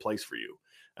probably isn't the place for you.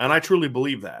 And I truly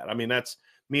believe that. I mean, that's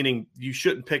meaning you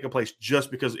shouldn't pick a place just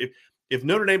because if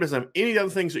Notre Dame doesn't have any other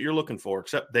things that you're looking for,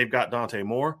 except they've got Dante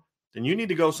Moore, then you need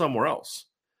to go somewhere else.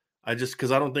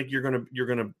 Because I don't think you're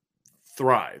gonna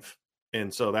thrive.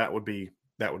 And so that would be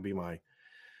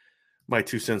my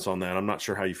 2 cents on that. I'm not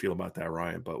sure how you feel about that,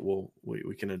 Ryan, but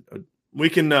we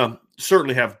can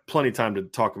certainly have plenty of time to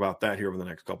talk about that here over the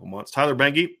next couple months. Tyler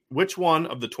Benge, which one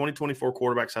of the 2024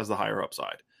 quarterbacks has the higher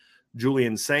upside?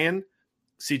 Julian Sand,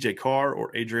 CJ Carr,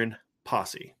 or Adrian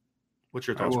Posse? What's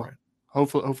your thoughts, Ryan?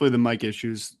 Hopefully the mic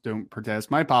issues don't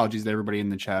protest. My apologies to everybody in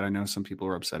the chat. I know some people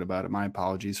are upset about it. My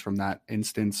apologies from that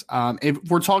instance. If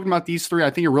we're talking about these three, I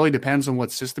think it really depends on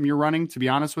what system you're running, to be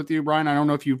honest with you, Brian. I don't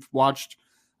know if you've watched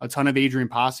a ton of Adrian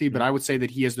Posse, but I would say that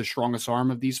he has the strongest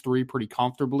arm of these three pretty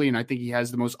comfortably, and I think he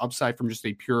has the most upside from just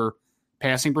a pure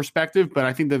passing perspective. But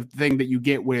I think the thing that you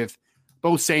get with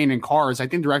both Sane and Carr is I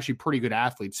think they're actually pretty good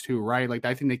athletes too, right? Like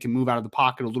I think they can move out of the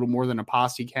pocket a little more than a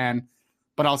Posse can.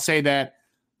 But I'll say that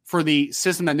for the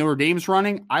system that Notre Dame's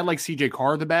running, I like CJ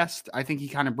Carr the best. I think he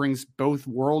kind of brings both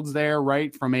worlds there,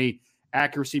 right? From a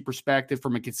accuracy perspective,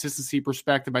 from a consistency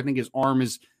perspective, I think his arm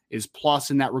is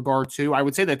plus in that regard too. I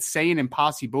would say that Sane and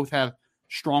Posse both have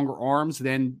stronger arms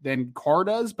than Carr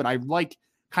does, but I like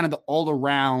kind of the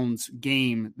all-around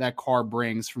game that Carr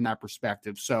brings from that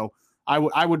perspective. So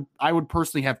I would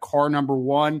personally have Carr number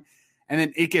one, and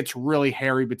then it gets really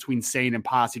hairy between Sane and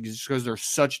Posse just because they're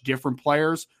such different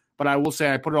players. But I will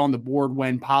say I put it on the board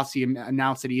when Posse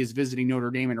announced that he is visiting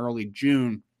Notre Dame in early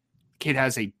June. Kid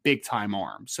has a big-time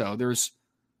arm. So there's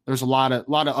a lot of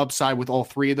upside with all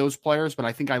three of those players, but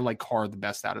I think I like Carr the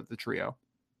best out of the trio.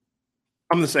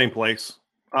 I'm the same place.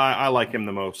 I like him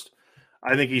the most.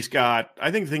 I think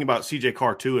the thing about CJ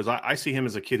Carr too is I see him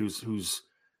as a kid whose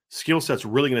skill set's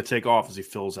really going to take off as he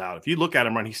fills out. If you look at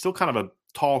him, right, he's still kind of a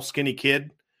tall, skinny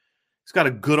kid. He's got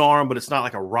a good arm, but it's not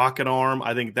like a rocket arm.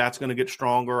 I think that's going to get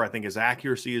stronger. I think his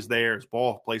accuracy is there. His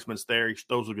ball placement's there. He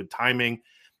throws with good timing.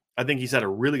 I think he's had a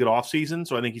really good offseason,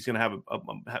 so I think he's going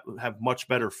to have much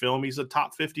better film. He's a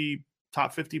top 50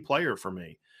 player for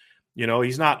me.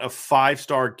 He's not a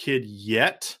 5-star kid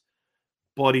yet,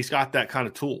 but he's got that kind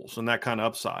of tools and that kind of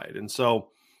upside. And so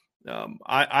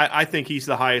I think he's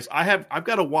the highest. I've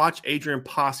got to watch Adrian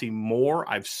Posse more.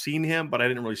 I've seen him, but I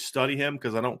didn't really study him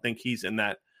because I don't think he's in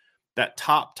that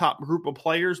top group of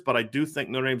players. But I do think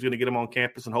Notre Dame's going to get him on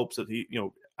campus in hopes that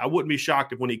I wouldn't be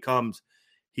shocked if when he comes,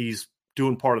 he's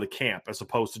doing part of the camp as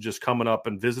opposed to just coming up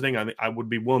and visiting. I would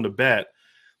be willing to bet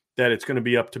that it's going to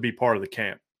be up to be part of the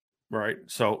camp, right?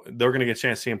 So they're going to get a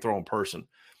chance to see him throw in person.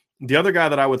 The other guy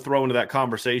that I would throw into that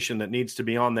conversation that needs to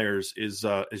be on there is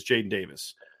Jaden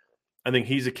Davis. I think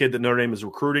he's a kid that Notre Dame is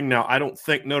recruiting. Now, I don't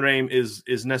think Notre Dame is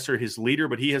necessarily his leader,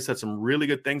 but he has said some really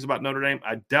good things about Notre Dame.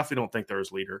 I definitely don't think they're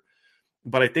his leader.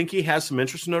 but I think he has some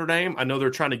interest in Notre Dame. I know they're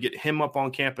trying to get him up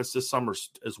on campus this summer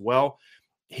as well.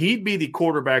 He'd be the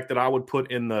quarterback that I would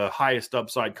put in the highest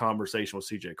upside conversation with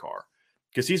CJ Carr,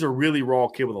 because he's a really raw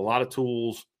kid with a lot of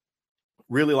tools.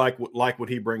 Really like what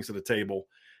he brings to the table,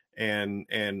 and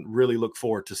really look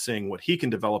forward to seeing what he can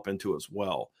develop into as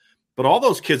well. But all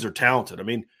those kids are talented. I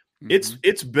mean,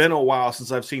 it's been a while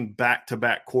since I've seen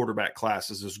back-to-back quarterback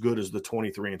classes as good as the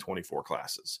 23 and 24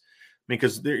 classes. I mean,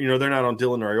 because they're not on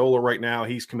Dylan Raiola right now.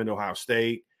 He's coming to Ohio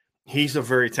State. He's a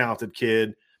very talented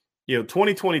kid.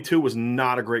 2022 was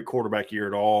not a great quarterback year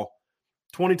at all.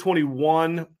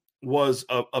 2021 was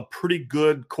a pretty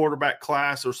good quarterback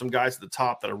class. There were some guys at the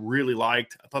top that I really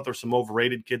liked. I thought there were some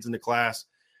overrated kids in the class.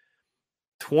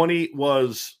 20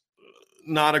 was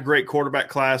not a great quarterback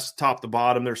class, top to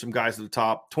bottom. There's some guys at the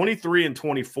top. 23 and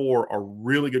 24 are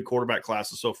really good quarterback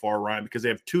classes so far, Ryan, because they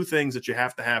have two things that you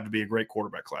have to be a great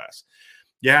quarterback class.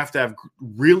 You have to have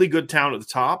really good talent at the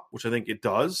top, which I think it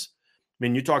does. I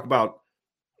mean, you talk about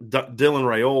Dylan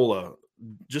Raiola,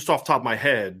 just off the top of my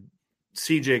head,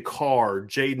 CJ Carr,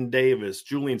 Jaden Davis,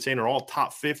 Julian Saint are all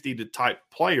top 50 to type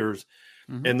players.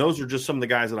 And those are just some of the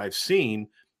guys that I've seen,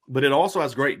 but it also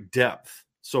has great depth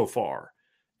so far.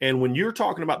 And when you're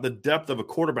talking about the depth of a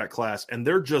quarterback class and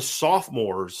they're just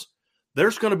sophomores,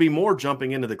 there's going to be more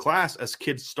jumping into the class as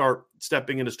kids start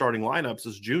stepping into starting lineups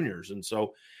as juniors. And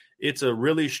so it's a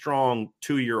really strong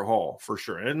 2-year haul for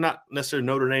sure. And not necessarily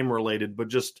Notre Dame related, but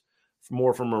just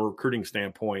more from a recruiting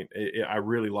standpoint. I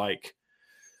really like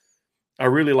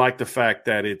the fact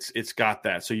that it's got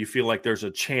that. So you feel like there's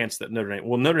a chance that Notre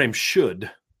Dame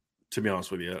should, to be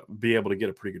honest with you, be able to get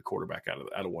a pretty good quarterback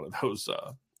out of one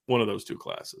of those two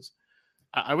classes.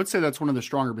 I would say that's one of the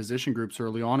stronger position groups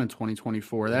early on in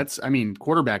 2024.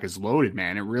 Quarterback is loaded,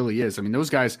 man. It really is. I mean, those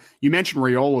guys, you mentioned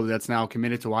Raiola that's now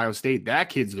committed to Ohio State. That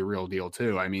kid's the real deal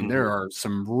too. I mean, there are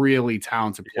some really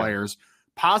talented players.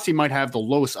 Posse might have the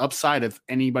lowest upside of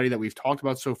anybody that we've talked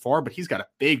about so far, but he's got a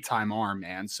big time arm,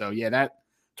 man. So yeah, that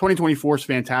 2024 is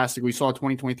fantastic. We saw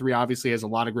 2023 obviously has a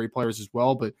lot of great players as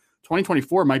well, but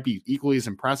 2024 might be equally as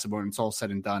impressive when it's all said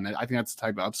and done. I think that's the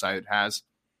type of upside it has.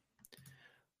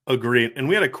 Agreed. And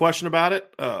we had a question about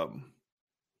it. That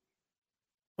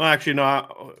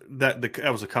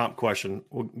was a comp question.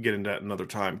 We'll get into that another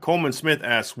time. Coleman Smith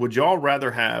asks, would y'all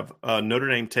rather have Notre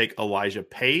Dame take Elijah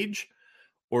Page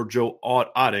or Joe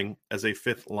Otting as a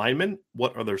fifth lineman?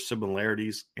 What are their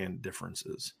similarities and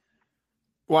differences?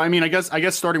 Well, I mean, I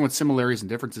guess starting with similarities and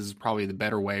differences is probably the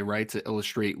better way, right, to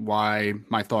illustrate why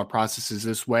my thought process is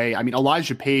this way. I mean,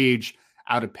 Elijah Page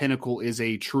out of Pinnacle is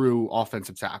a true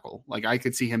offensive tackle. Like, I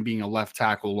could see him being a left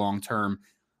tackle long-term.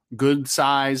 Good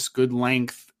size, good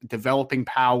length, developing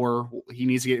power. He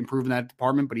needs to get improved in that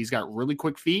department, but he's got really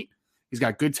quick feet. He's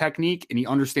got good technique, and he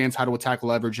understands how to attack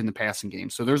leverage in the passing game.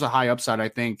 So there's a high upside, I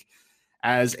think,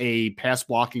 as a pass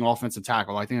blocking offensive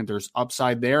tackle. I think that there's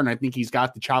upside there, and I think he's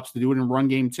got the chops to do it in run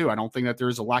game too. I don't think that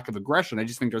there's a lack of aggression. I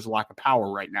just think there's a lack of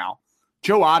power right now.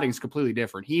 Joe Otting's completely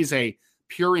different. He's a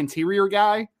pure interior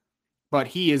guy, but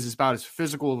he is about as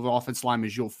physical of an offensive lineman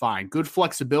as you'll find. Good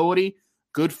flexibility,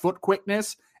 good foot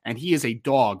quickness, and he is a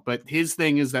dog. But his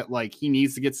thing is that, like, he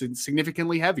needs to get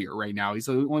significantly heavier right now. He's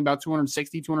only about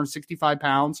 260, 265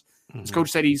 pounds. His coach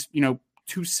said he's,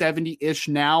 270-ish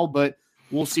now, but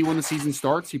we'll see when the season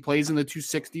starts. He plays in the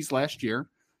 260s last year.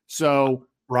 So,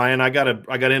 Ryan, I gotta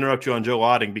interrupt you on Joe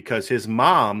Otting because his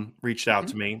mom reached out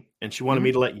to me and she wanted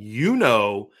me to let you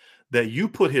know that you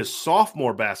put his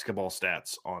sophomore basketball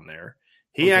stats on there.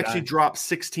 He actually dropped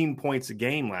 16 points a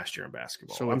game last year in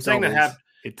basketball. So I'm saying that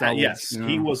yes,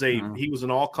 he was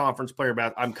an all-conference player.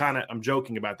 I'm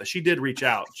joking about that. She did reach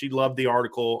out. She loved the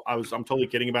article. I'm totally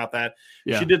kidding about that.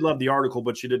 Yeah. She did love the article,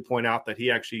 but she did point out that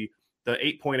he actually the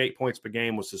 8.8 points per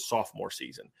game was his sophomore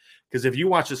season. Because if you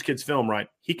watch this kid's film, right,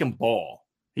 he can ball.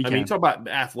 You talk about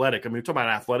athletic. You talk about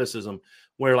athleticism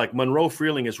where like Monroe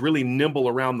Freeling is really nimble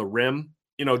around the rim.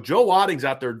 Joe Otting's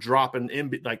out there dropping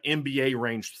NBA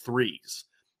range threes.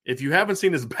 If you haven't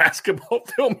seen his basketball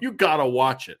film, you got to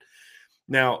watch it.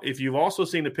 Now, if you've also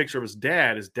seen a picture of his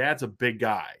dad's a big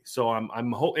guy. So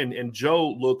I'm hoping, and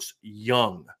Joe looks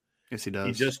young. Yes, he does.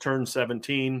 He just turned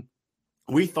 17.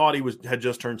 We thought he had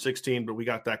just turned 16, but we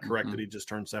got that corrected. He just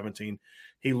turned 17.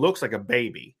 He looks like a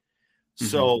baby.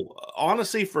 So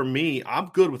honestly, for me, I'm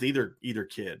good with either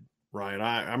kid, Ryan.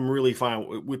 I'm really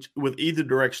fine with either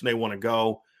direction they want to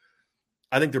go.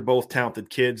 I think they're both talented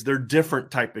kids. They're different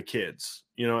type of kids,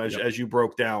 as you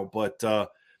broke down. But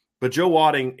Joe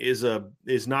Otting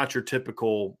is not your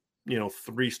typical,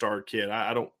 3-star kid.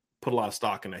 I don't put a lot of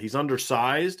stock in that. He's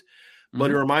undersized,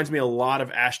 but it reminds me a lot of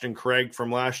Ashton Craig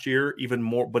from last year, even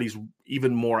more, but he's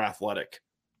even more athletic.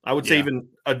 I would say even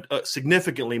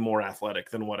significantly more athletic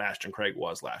than what Ashton Craig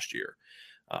was last year,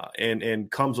 and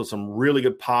comes with some really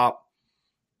good pop.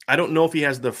 I don't know if he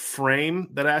has the frame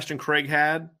that Ashton Craig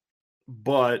had,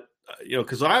 but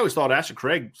because I always thought Ashton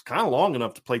Craig was kind of long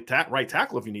enough to play right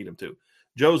tackle if you need him to.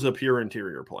 Joe's a pure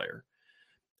interior player.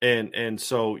 And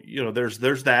so,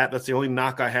 there's that. That's the only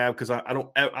knock I have, because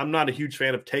I'm not a huge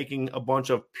fan of taking a bunch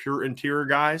of pure interior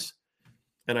guys.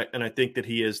 And I think that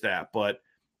he is that, but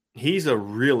he's a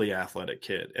really athletic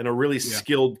kid and a really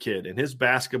skilled kid. And his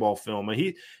basketball film,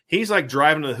 and he's like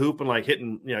driving to the hoop and like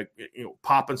hitting,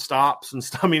 popping stops and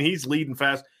stuff. I mean, he's leading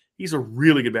fast. He's a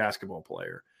really good basketball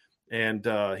player. And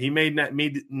he may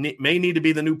need to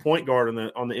be the new point guard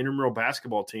on the intramural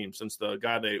basketball team, since the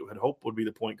guy they had hoped would be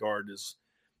the point guard is,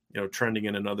 trending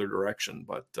in another direction.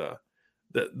 But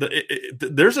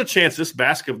there's a chance this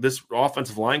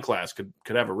offensive line class could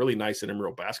have a really nice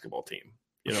intramural basketball team.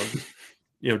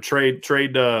 Trade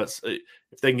if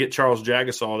they can get Charles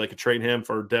Jagasaw, they could trade him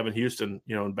for Devin Houston,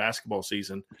 in basketball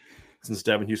season, since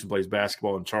Devin Houston plays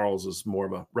basketball and Charles is more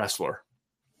of a wrestler.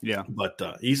 Yeah, but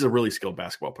he's a really skilled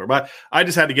basketball player. But I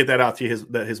just had to get that out to you,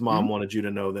 that his mom wanted you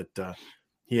to know that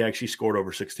he actually scored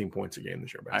over 16 points a game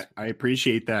this year. I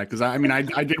appreciate that, because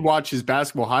I did watch his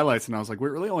basketball highlights and I was like, wait,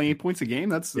 really, only 8 points a game?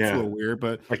 That's a little weird.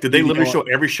 But did they literally show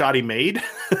every shot he made?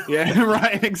 Yeah,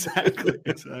 right, exactly.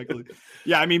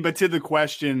 Yeah, but to the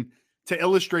question, to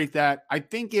illustrate that, I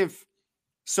think you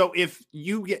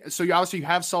obviously you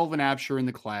have Sullivan Absher in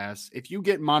the class. If you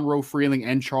get Monroe Freeling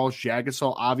and Charles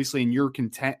Jagasaw, obviously, and you're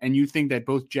content and you think that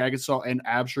both Jagasaw and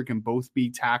Absher can both be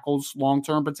tackles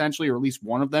long-term potentially, or at least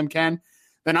one of them can,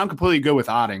 then I'm completely good with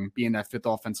Otting being that fifth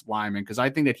offensive lineman, because I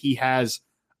think that he has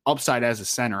upside as a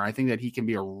center. I think that he can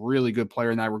be a really good player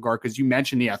in that regard, because you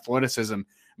mentioned the athleticism.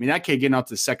 That kid getting up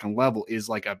to the second level is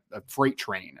like a freight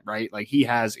train, right? Like, he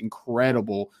has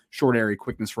incredible short area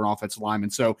quickness for an offensive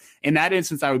lineman. So in that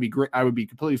instance, I would be great. I would be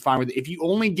completely fine with it. If you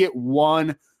only get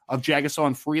one of Jagasaw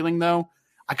and Freeling, though,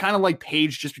 I kind of like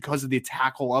Page just because of the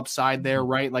tackle upside there,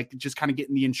 right? Like, just kind of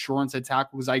getting the insurance at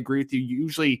tackle, because I agree with you.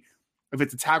 Usually, if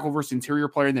it's a tackle versus interior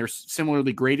player and they're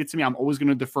similarly graded to me, I'm always going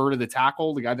to defer to the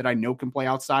tackle, the guy that I know can play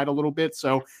outside a little bit.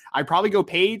 So I'd probably go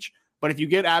Page, but if you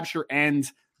get Absher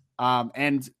and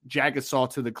Jagasaw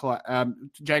to the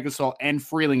Jagasaw and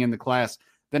Freeling in the class,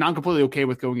 then I'm completely okay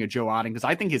with going to Joe Otting, because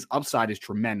I think his upside is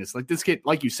tremendous. Like, this kid,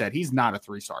 like you said, he's not a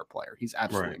 3-star player. He's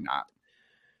absolutely not.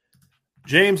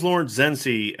 James Lawrence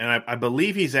Zensi, and I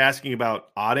believe he's asking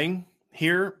about Otting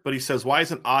here, but he says, why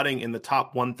isn't Otting in the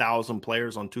top 1,000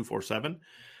 players on 247?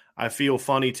 I feel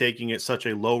funny taking it such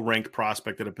a low-ranked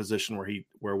prospect at a position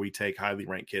where we take highly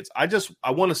ranked kids. I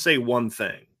want to say one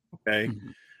thing, okay? Mm-hmm.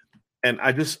 And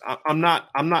I'm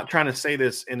not trying to say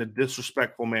this in a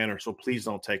disrespectful manner, so please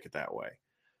don't take it that way.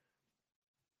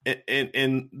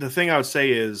 And the thing I would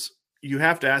say is, you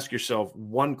have to ask yourself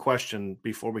one question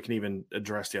before we can even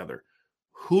address the other.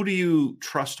 Who do you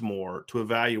trust more to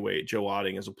evaluate Joe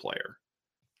Otting as a player?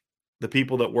 The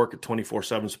people that work at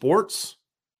 24/7 Sports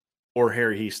or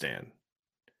Harry Heastan?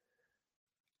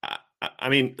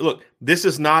 Look, this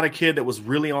is not a kid that was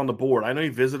really on the board. I know he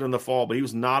visited in the fall, but he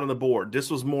was not on the board. This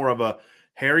was more of a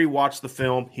Harry watched the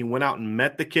film. He went out and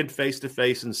met the kid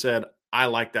face-to-face and said, I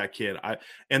like that kid.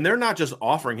 And they're not just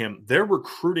offering him, they're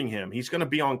recruiting him. He's going to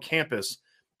be on campus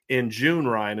in June,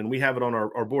 Ryan, and we have it on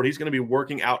our board. He's going to be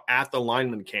working out at the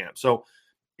lineman camp. So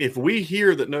if we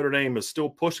hear that Notre Dame is still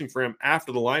pushing for him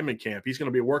after the lineman camp, he's going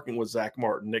to be working with Zach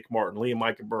Martin, Nick Martin, Liam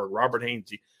Eichenberg, Robert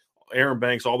Hainsey, Aaron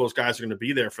Banks. All those guys are going to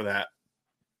be there for that.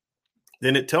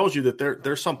 Then it tells you that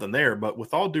there's something there. But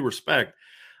with all due respect,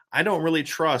 I don't really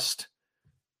trust.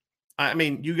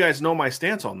 You guys know my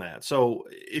stance on that. So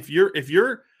if you're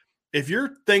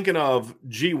thinking of,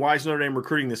 gee, why is Notre Dame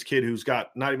recruiting this kid who's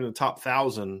got not even the top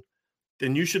 1,000,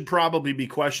 then you should probably be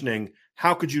questioning,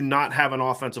 how could you not have an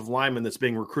offensive lineman that's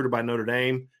being recruited by Notre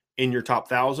Dame in your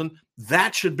top 1,000?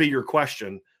 That should be your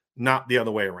question, not the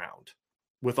other way around,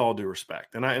 with all due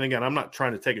respect. And again, I'm not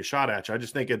trying to take a shot at you. I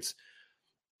just think it's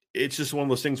just one of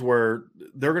those things where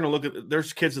they're going to look at –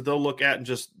 there's kids that they'll look at and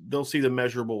just – they'll see the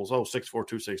measurables, 6'4",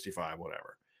 265,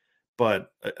 whatever.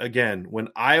 But, again, when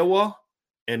Iowa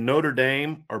and Notre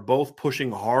Dame are both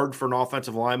pushing hard for an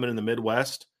offensive lineman in the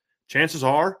Midwest, chances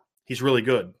are he's really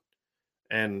good.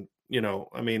 And,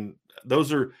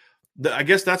 those are – I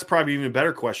guess that's probably even a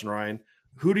better question, Ryan.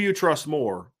 Who do you trust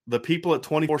more, the people at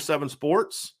 24/7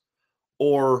 Sports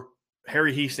or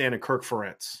Harry Heastan and Kirk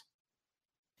Ferentz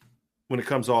when it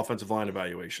comes to offensive line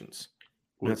evaluations?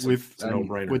 It's a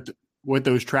no-brainer. with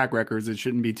those track records, it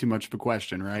shouldn't be too much of a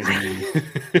question, right?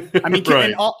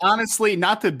 Right. Honestly,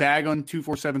 not to bag on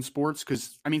 247 Sports,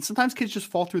 because sometimes kids just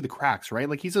fall through the cracks, right?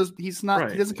 Like he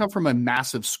doesn't come from a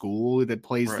massive school that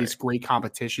plays this great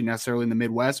competition necessarily in the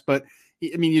Midwest, but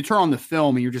you turn on the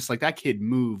film and you're just like, that kid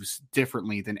moves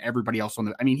differently than everybody else on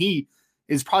the. He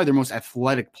is probably their most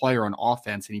athletic player on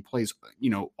offense, and he plays,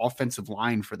 offensive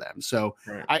line for them. So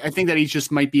I think that he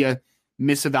just might be a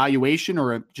misevaluation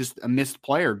or just a missed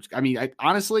player.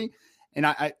 Honestly, and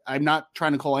I'm not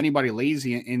trying to call anybody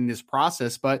lazy in this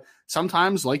process, but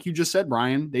sometimes, like you just said,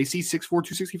 Brian, they see 6'4",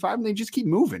 265 and they just keep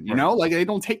moving, like they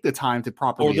don't take the time to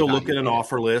properly. Or they'll look at an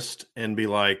offer list and be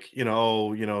like,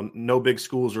 no big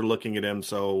schools are looking at him,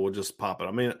 so we'll just pop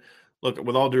it. Look,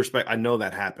 with all due respect, I know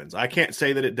that happens. I can't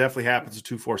say that it definitely happens at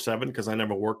 247 because I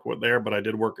never worked there, but I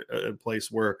did work at a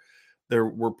place where there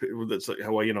were people that's like,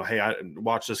 well, hey, I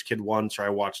watched this kid once, or I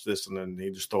watched this, and then they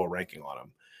just throw a ranking on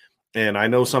him. And I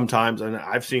know sometimes, and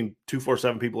I've seen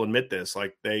 247 people admit this,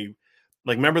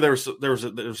 remember there was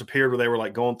a period where they were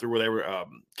like going through where they were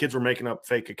kids were making up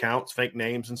fake accounts, fake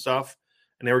names and stuff,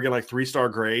 and they were getting like 3-star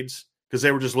grades because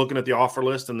they were just looking at the offer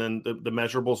list and then the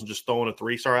measurables and just throwing a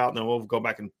 3-star out, and then we'll go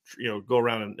back and go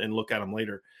around and look at them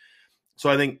later. So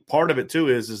I think part of it too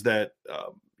is that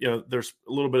there's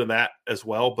a little bit of that as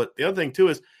well. But the other thing too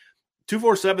is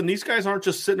 247. These guys aren't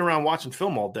just sitting around watching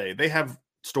film all day. They have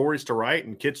stories to write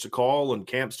and kids to call and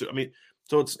camps to.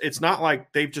 So it's not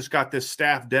like they've just got this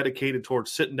staff dedicated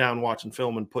towards sitting down, watching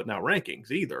film, and putting out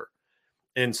rankings either.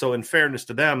 And so, in fairness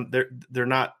to them, they're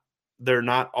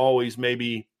not always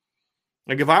maybe.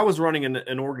 Like if I was running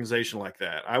an organization like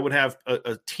that, I would have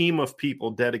a team of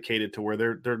people dedicated to where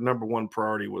their number one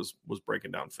priority was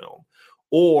breaking down film,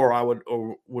 or I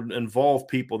would involve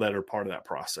people that are part of that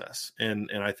process. And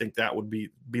I think that would be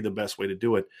the best way to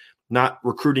do it. Not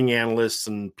recruiting analysts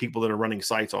and people that are running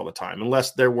sites all the time,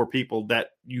 unless there were people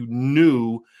that you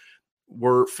knew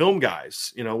were film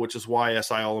guys, which is why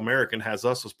SI All-American has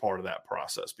us as part of that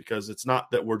process, because it's not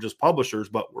that we're just publishers,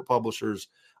 but we're publishers.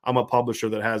 I'm a publisher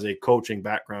that has a coaching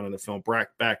background and a film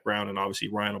background, and obviously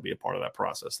Ryan will be a part of that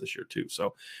process this year too.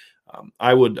 So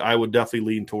I would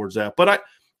definitely lean towards that.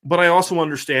 But I also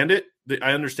understand it.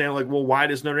 I understand, why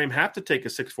does Notre Dame have to take a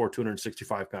 6'4",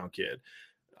 265-pound kid?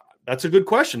 That's a good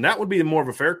question. That would be more of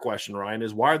a fair question, Ryan,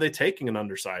 is why are they taking an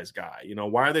undersized guy?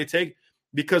 Why are they taking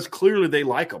 – because clearly they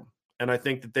like him. And I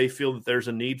think that they feel that there's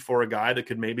a need for a guy that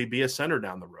could maybe be a center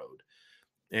down the road.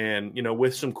 And,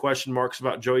 with some question marks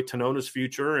about Joey Tanona's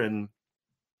future and,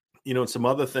 and some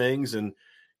other things. And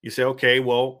you say, okay,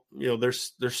 well,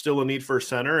 there's still a need for a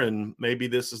center, and maybe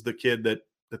this is the kid that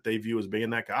they view as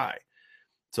being that guy.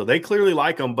 So they clearly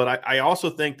like him, but I also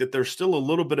think that there's still a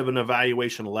little bit of an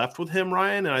evaluation left with him,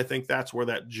 Ryan, and I think that's where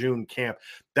that June camp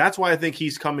 – that's why I think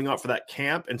he's coming up for that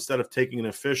camp instead of taking an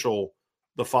official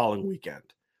the following weekend.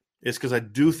 It's because I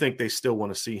do think they still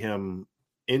want to see him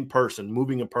in person,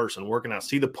 moving in person, working out,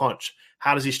 see the punch.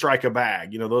 How does he strike a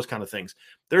bag? Those kind of things.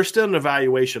 There's still an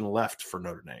evaluation left for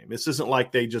Notre Dame. This isn't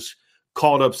like they just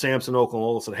called up Samson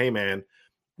Oklahoma and said, hey, man,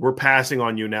 we're passing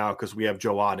on you now because we have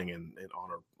Joe Otting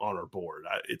on our board.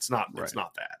 It's not that.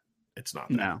 It's not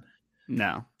that.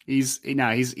 No. He's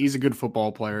a good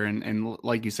football player. And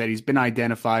like you said, he's been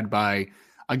identified by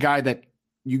a guy that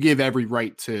you give every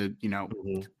right to,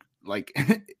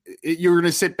 you're going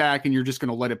to sit back and you're just going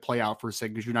to let it play out for a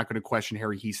second because you're not going to question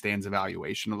Harry Heastand's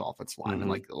evaluation of the offensive line. And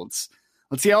let's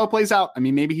see how it plays out.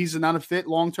 Maybe he's not a fit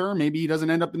long term. Maybe he doesn't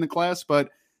end up in the class.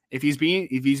 But if he's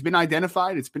been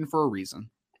identified, it's been for a reason.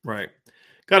 Right.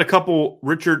 Got a couple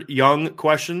Richard Young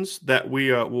questions that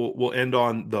we will end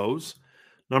on those.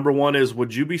 Number one is,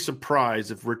 would you be surprised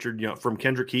if Richard Young, from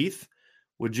Kendrick Heath,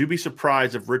 would you be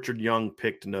surprised if Richard Young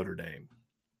picked Notre Dame?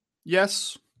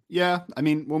 Yes. Yeah.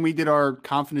 When we did our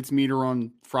confidence meter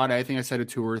on Friday, I think I said a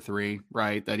 2 or 3,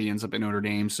 right? That he ends up at Notre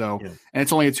Dame. So, And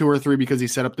it's only a 2 or 3 because he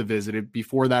set up the visit.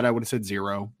 Before that, I would have said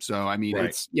 0. So,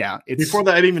 it's before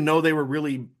that, I didn't even know they were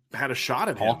really had a shot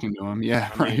at talking to him.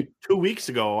 Yeah. Right. 2 weeks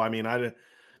ago, I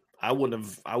would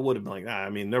have been like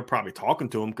that. They're probably talking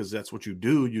to him because that's what you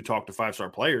do. You talk to 5-star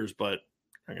players, but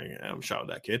I'm shot at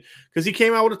that kid because he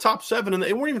came out with a top 7 and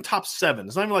they weren't even top 7.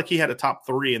 It's not even like he had a top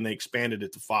 3 and they expanded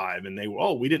it to 5 and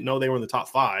we didn't know they were in the top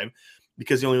 5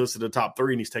 because he only listed the top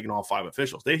 3 and he's taking all 5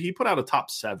 officials. He put out a top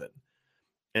 7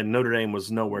 and Notre Dame was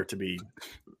nowhere to be,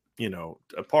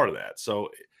 a part of that. So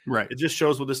it just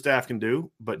shows what the staff can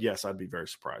do. But yes, I'd be very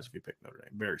surprised if he picked Notre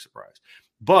Dame. Very surprised.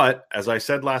 But as I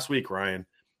said last week, Ryan,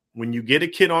 when you get a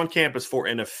kid on campus for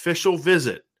an official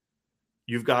visit,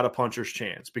 you've got a puncher's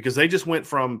chance because they just went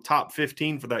from top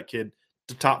 15 for that kid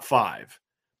to top 5,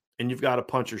 and you've got a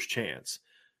puncher's chance.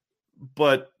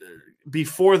 but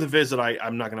before the visit,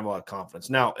 I'm not going to have a lot of confidence.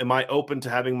 Now, am I open to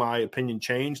having my opinion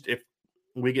changed if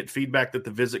we get feedback that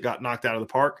the visit got knocked out of the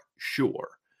park? Sure.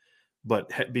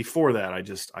 But before that, I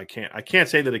can't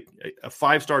say that a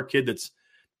 5-star kid that's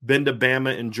been to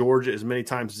Bama and Georgia as many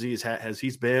times as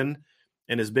he's been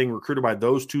and is being recruited by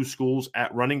those two schools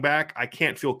at running back, I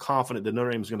can't feel confident that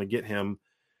Notre Dame is going to get him,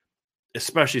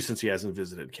 especially since he hasn't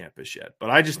visited campus yet. But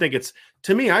I just think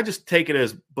to me, I just take it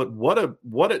as, but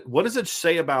what does it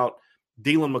say about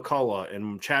Dylan McCullough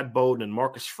and Chad Bowden and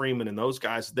Marcus Freeman and those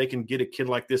guys, they can get a kid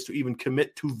like this to even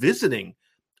commit to visiting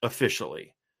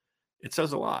officially? It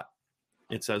says a lot.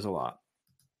 It says a lot.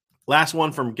 Last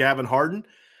one from Gavin Harden.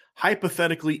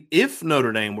 Hypothetically, if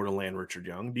Notre Dame were to land Richard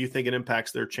Young, do you think it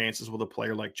impacts their chances with a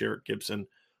player like Jarrett Gibson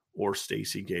or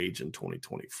Stacey Gage in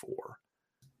 2024?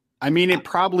 It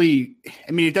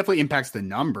definitely impacts the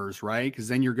numbers, right? Because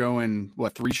then you're going,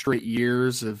 3 straight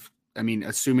years of,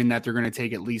 assuming that they're going to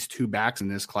take at least 2 backs in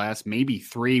this class, maybe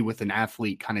 3 with an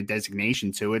athlete kind of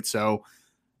designation to it. So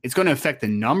it's going to affect the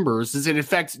numbers. Does it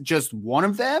affect just one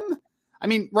of them?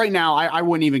 Right now, I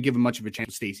wouldn't even give him much of a chance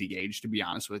with Stacey Gage, to be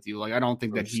honest with you. Like, I don't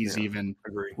think that he's even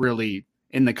really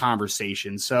in the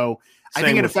conversation. So I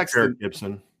think it affects Jarrett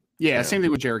Gibson. Yeah, same thing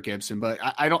with Jarrett Gibson. But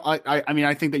I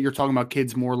think that you're talking about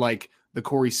kids more like the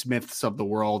Corey Smiths of the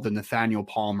world, the Nathaniel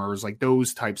Palmers, like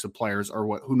those types of players are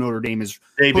who Notre Dame is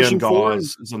pushing for.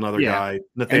 Is another guy.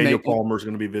 Nathaniel Palmer is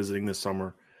going to be visiting this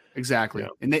summer. Exactly. Yeah.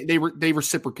 And they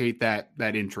reciprocate that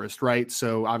interest, right?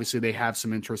 So obviously they have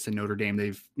some interest in Notre Dame.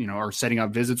 They've, are setting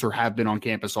up visits or have been on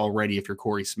campus already if you're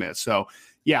Corey Smith. So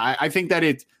yeah, I think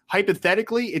that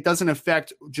hypothetically, it doesn't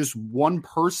affect just one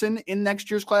person in next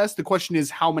year's class. The question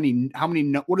is how many,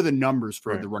 what are the numbers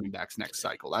for the running backs next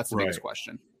cycle? That's the biggest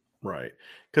question. Right.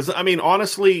 Because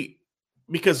honestly,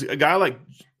 because a guy like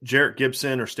Jarrett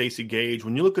Gibson or Stacey Gage,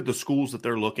 when you look at the schools that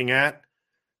they're looking at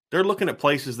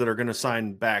places that are going to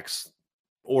sign backs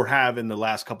or have in the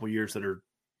last couple of years that are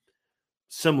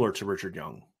similar to Richard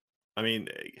Young.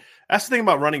 That's the thing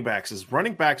about running backs is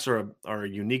running backs are a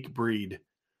unique breed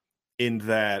in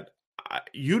that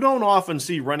you don't often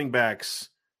see running backs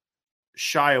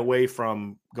shy away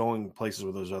from going places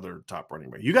with those other top running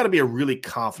backs. You got to be a really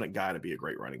confident guy to be a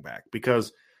great running back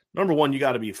because, number one, you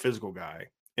got to be a physical guy.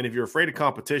 And if you're afraid of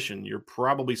competition, you're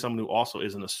probably someone who also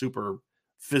isn't a super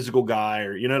physical guy,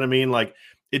 or you know what I mean? Like,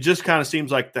 it just kind of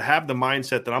seems like to have the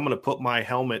mindset that I'm going to put my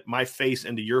helmet, my face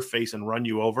into your face and run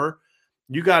you over.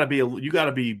 You got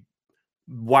to be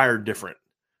wired different.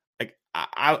 Like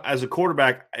I as a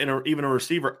quarterback and even a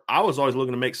receiver, I was always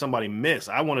looking to make somebody miss.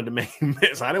 I wanted to make him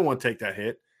miss. I didn't want to take that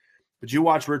hit. But you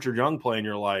watch Richard Young play and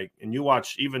you're like, and you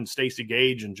watch even Stacey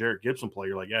Gage and Jarrett Gibson play,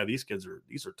 you're like, yeah, these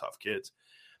are tough kids.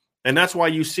 And that's why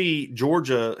you see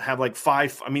Georgia have like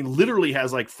 5, literally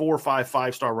has like 4 or 5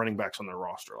 5-star running backs on their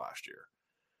roster last year.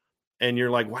 And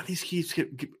you're like, why these kids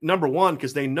number one,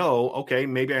 because they know, okay,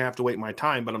 maybe I have to wait my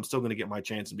time, but I'm still going to get my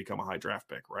chance and become a high draft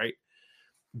pick, right?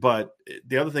 But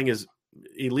the other thing is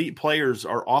elite players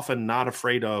are often not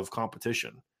afraid of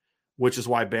competition, which is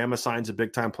why Bama signs a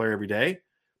big-time player every day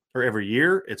or every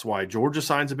year. It's why Georgia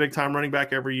signs a big-time running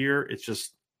back every year. It's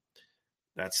just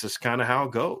that's just kind of how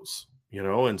it goes.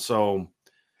 And so,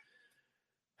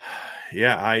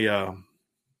 yeah,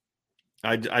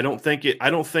 I don't think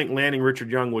landing Richard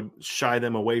Young would shy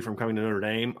them away from coming to Notre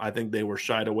Dame. I think they were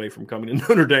shied away from coming to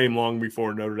Notre Dame long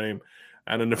before Notre Dame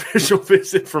had an official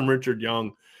visit from Richard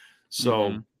Young.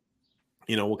 So,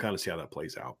 we'll kind of see how that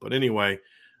plays out. But anyway,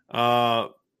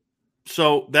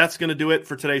 so that's going to do it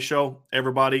for today's show,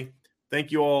 everybody.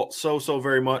 Thank you all so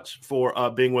very much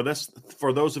for being with us.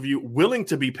 For those of you willing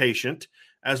to be patient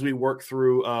as we work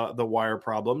through the wire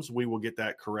problems, we will get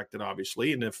that corrected,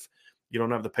 obviously. And if you don't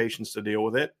have the patience to deal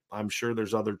with it, I'm sure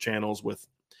there's other channels with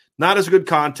not as good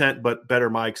content, but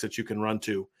better mics that you can run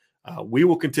to. We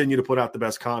will continue to put out the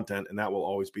best content, and that will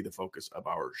always be the focus of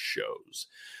our shows.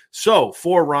 So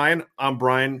for Ryan, I'm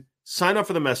Brian. Sign up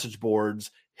for the message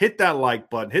boards. Hit that like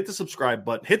button. Hit the subscribe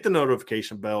button. Hit the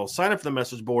notification bell. Sign up for the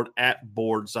message board at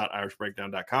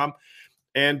boards.irishbreakdown.com.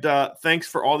 And thanks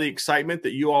for all the excitement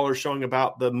that you all are showing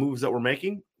about the moves that we're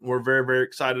making. We're very, very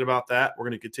excited about that. We're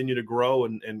going to continue to grow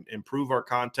and improve our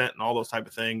content and all those type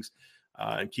of things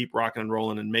and keep rocking and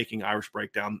rolling and making Irish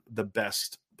Breakdown the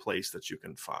best place that you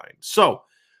can find. So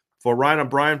for Ryan and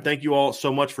Brian, thank you all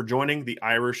so much for joining the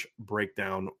Irish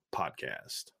Breakdown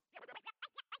podcast.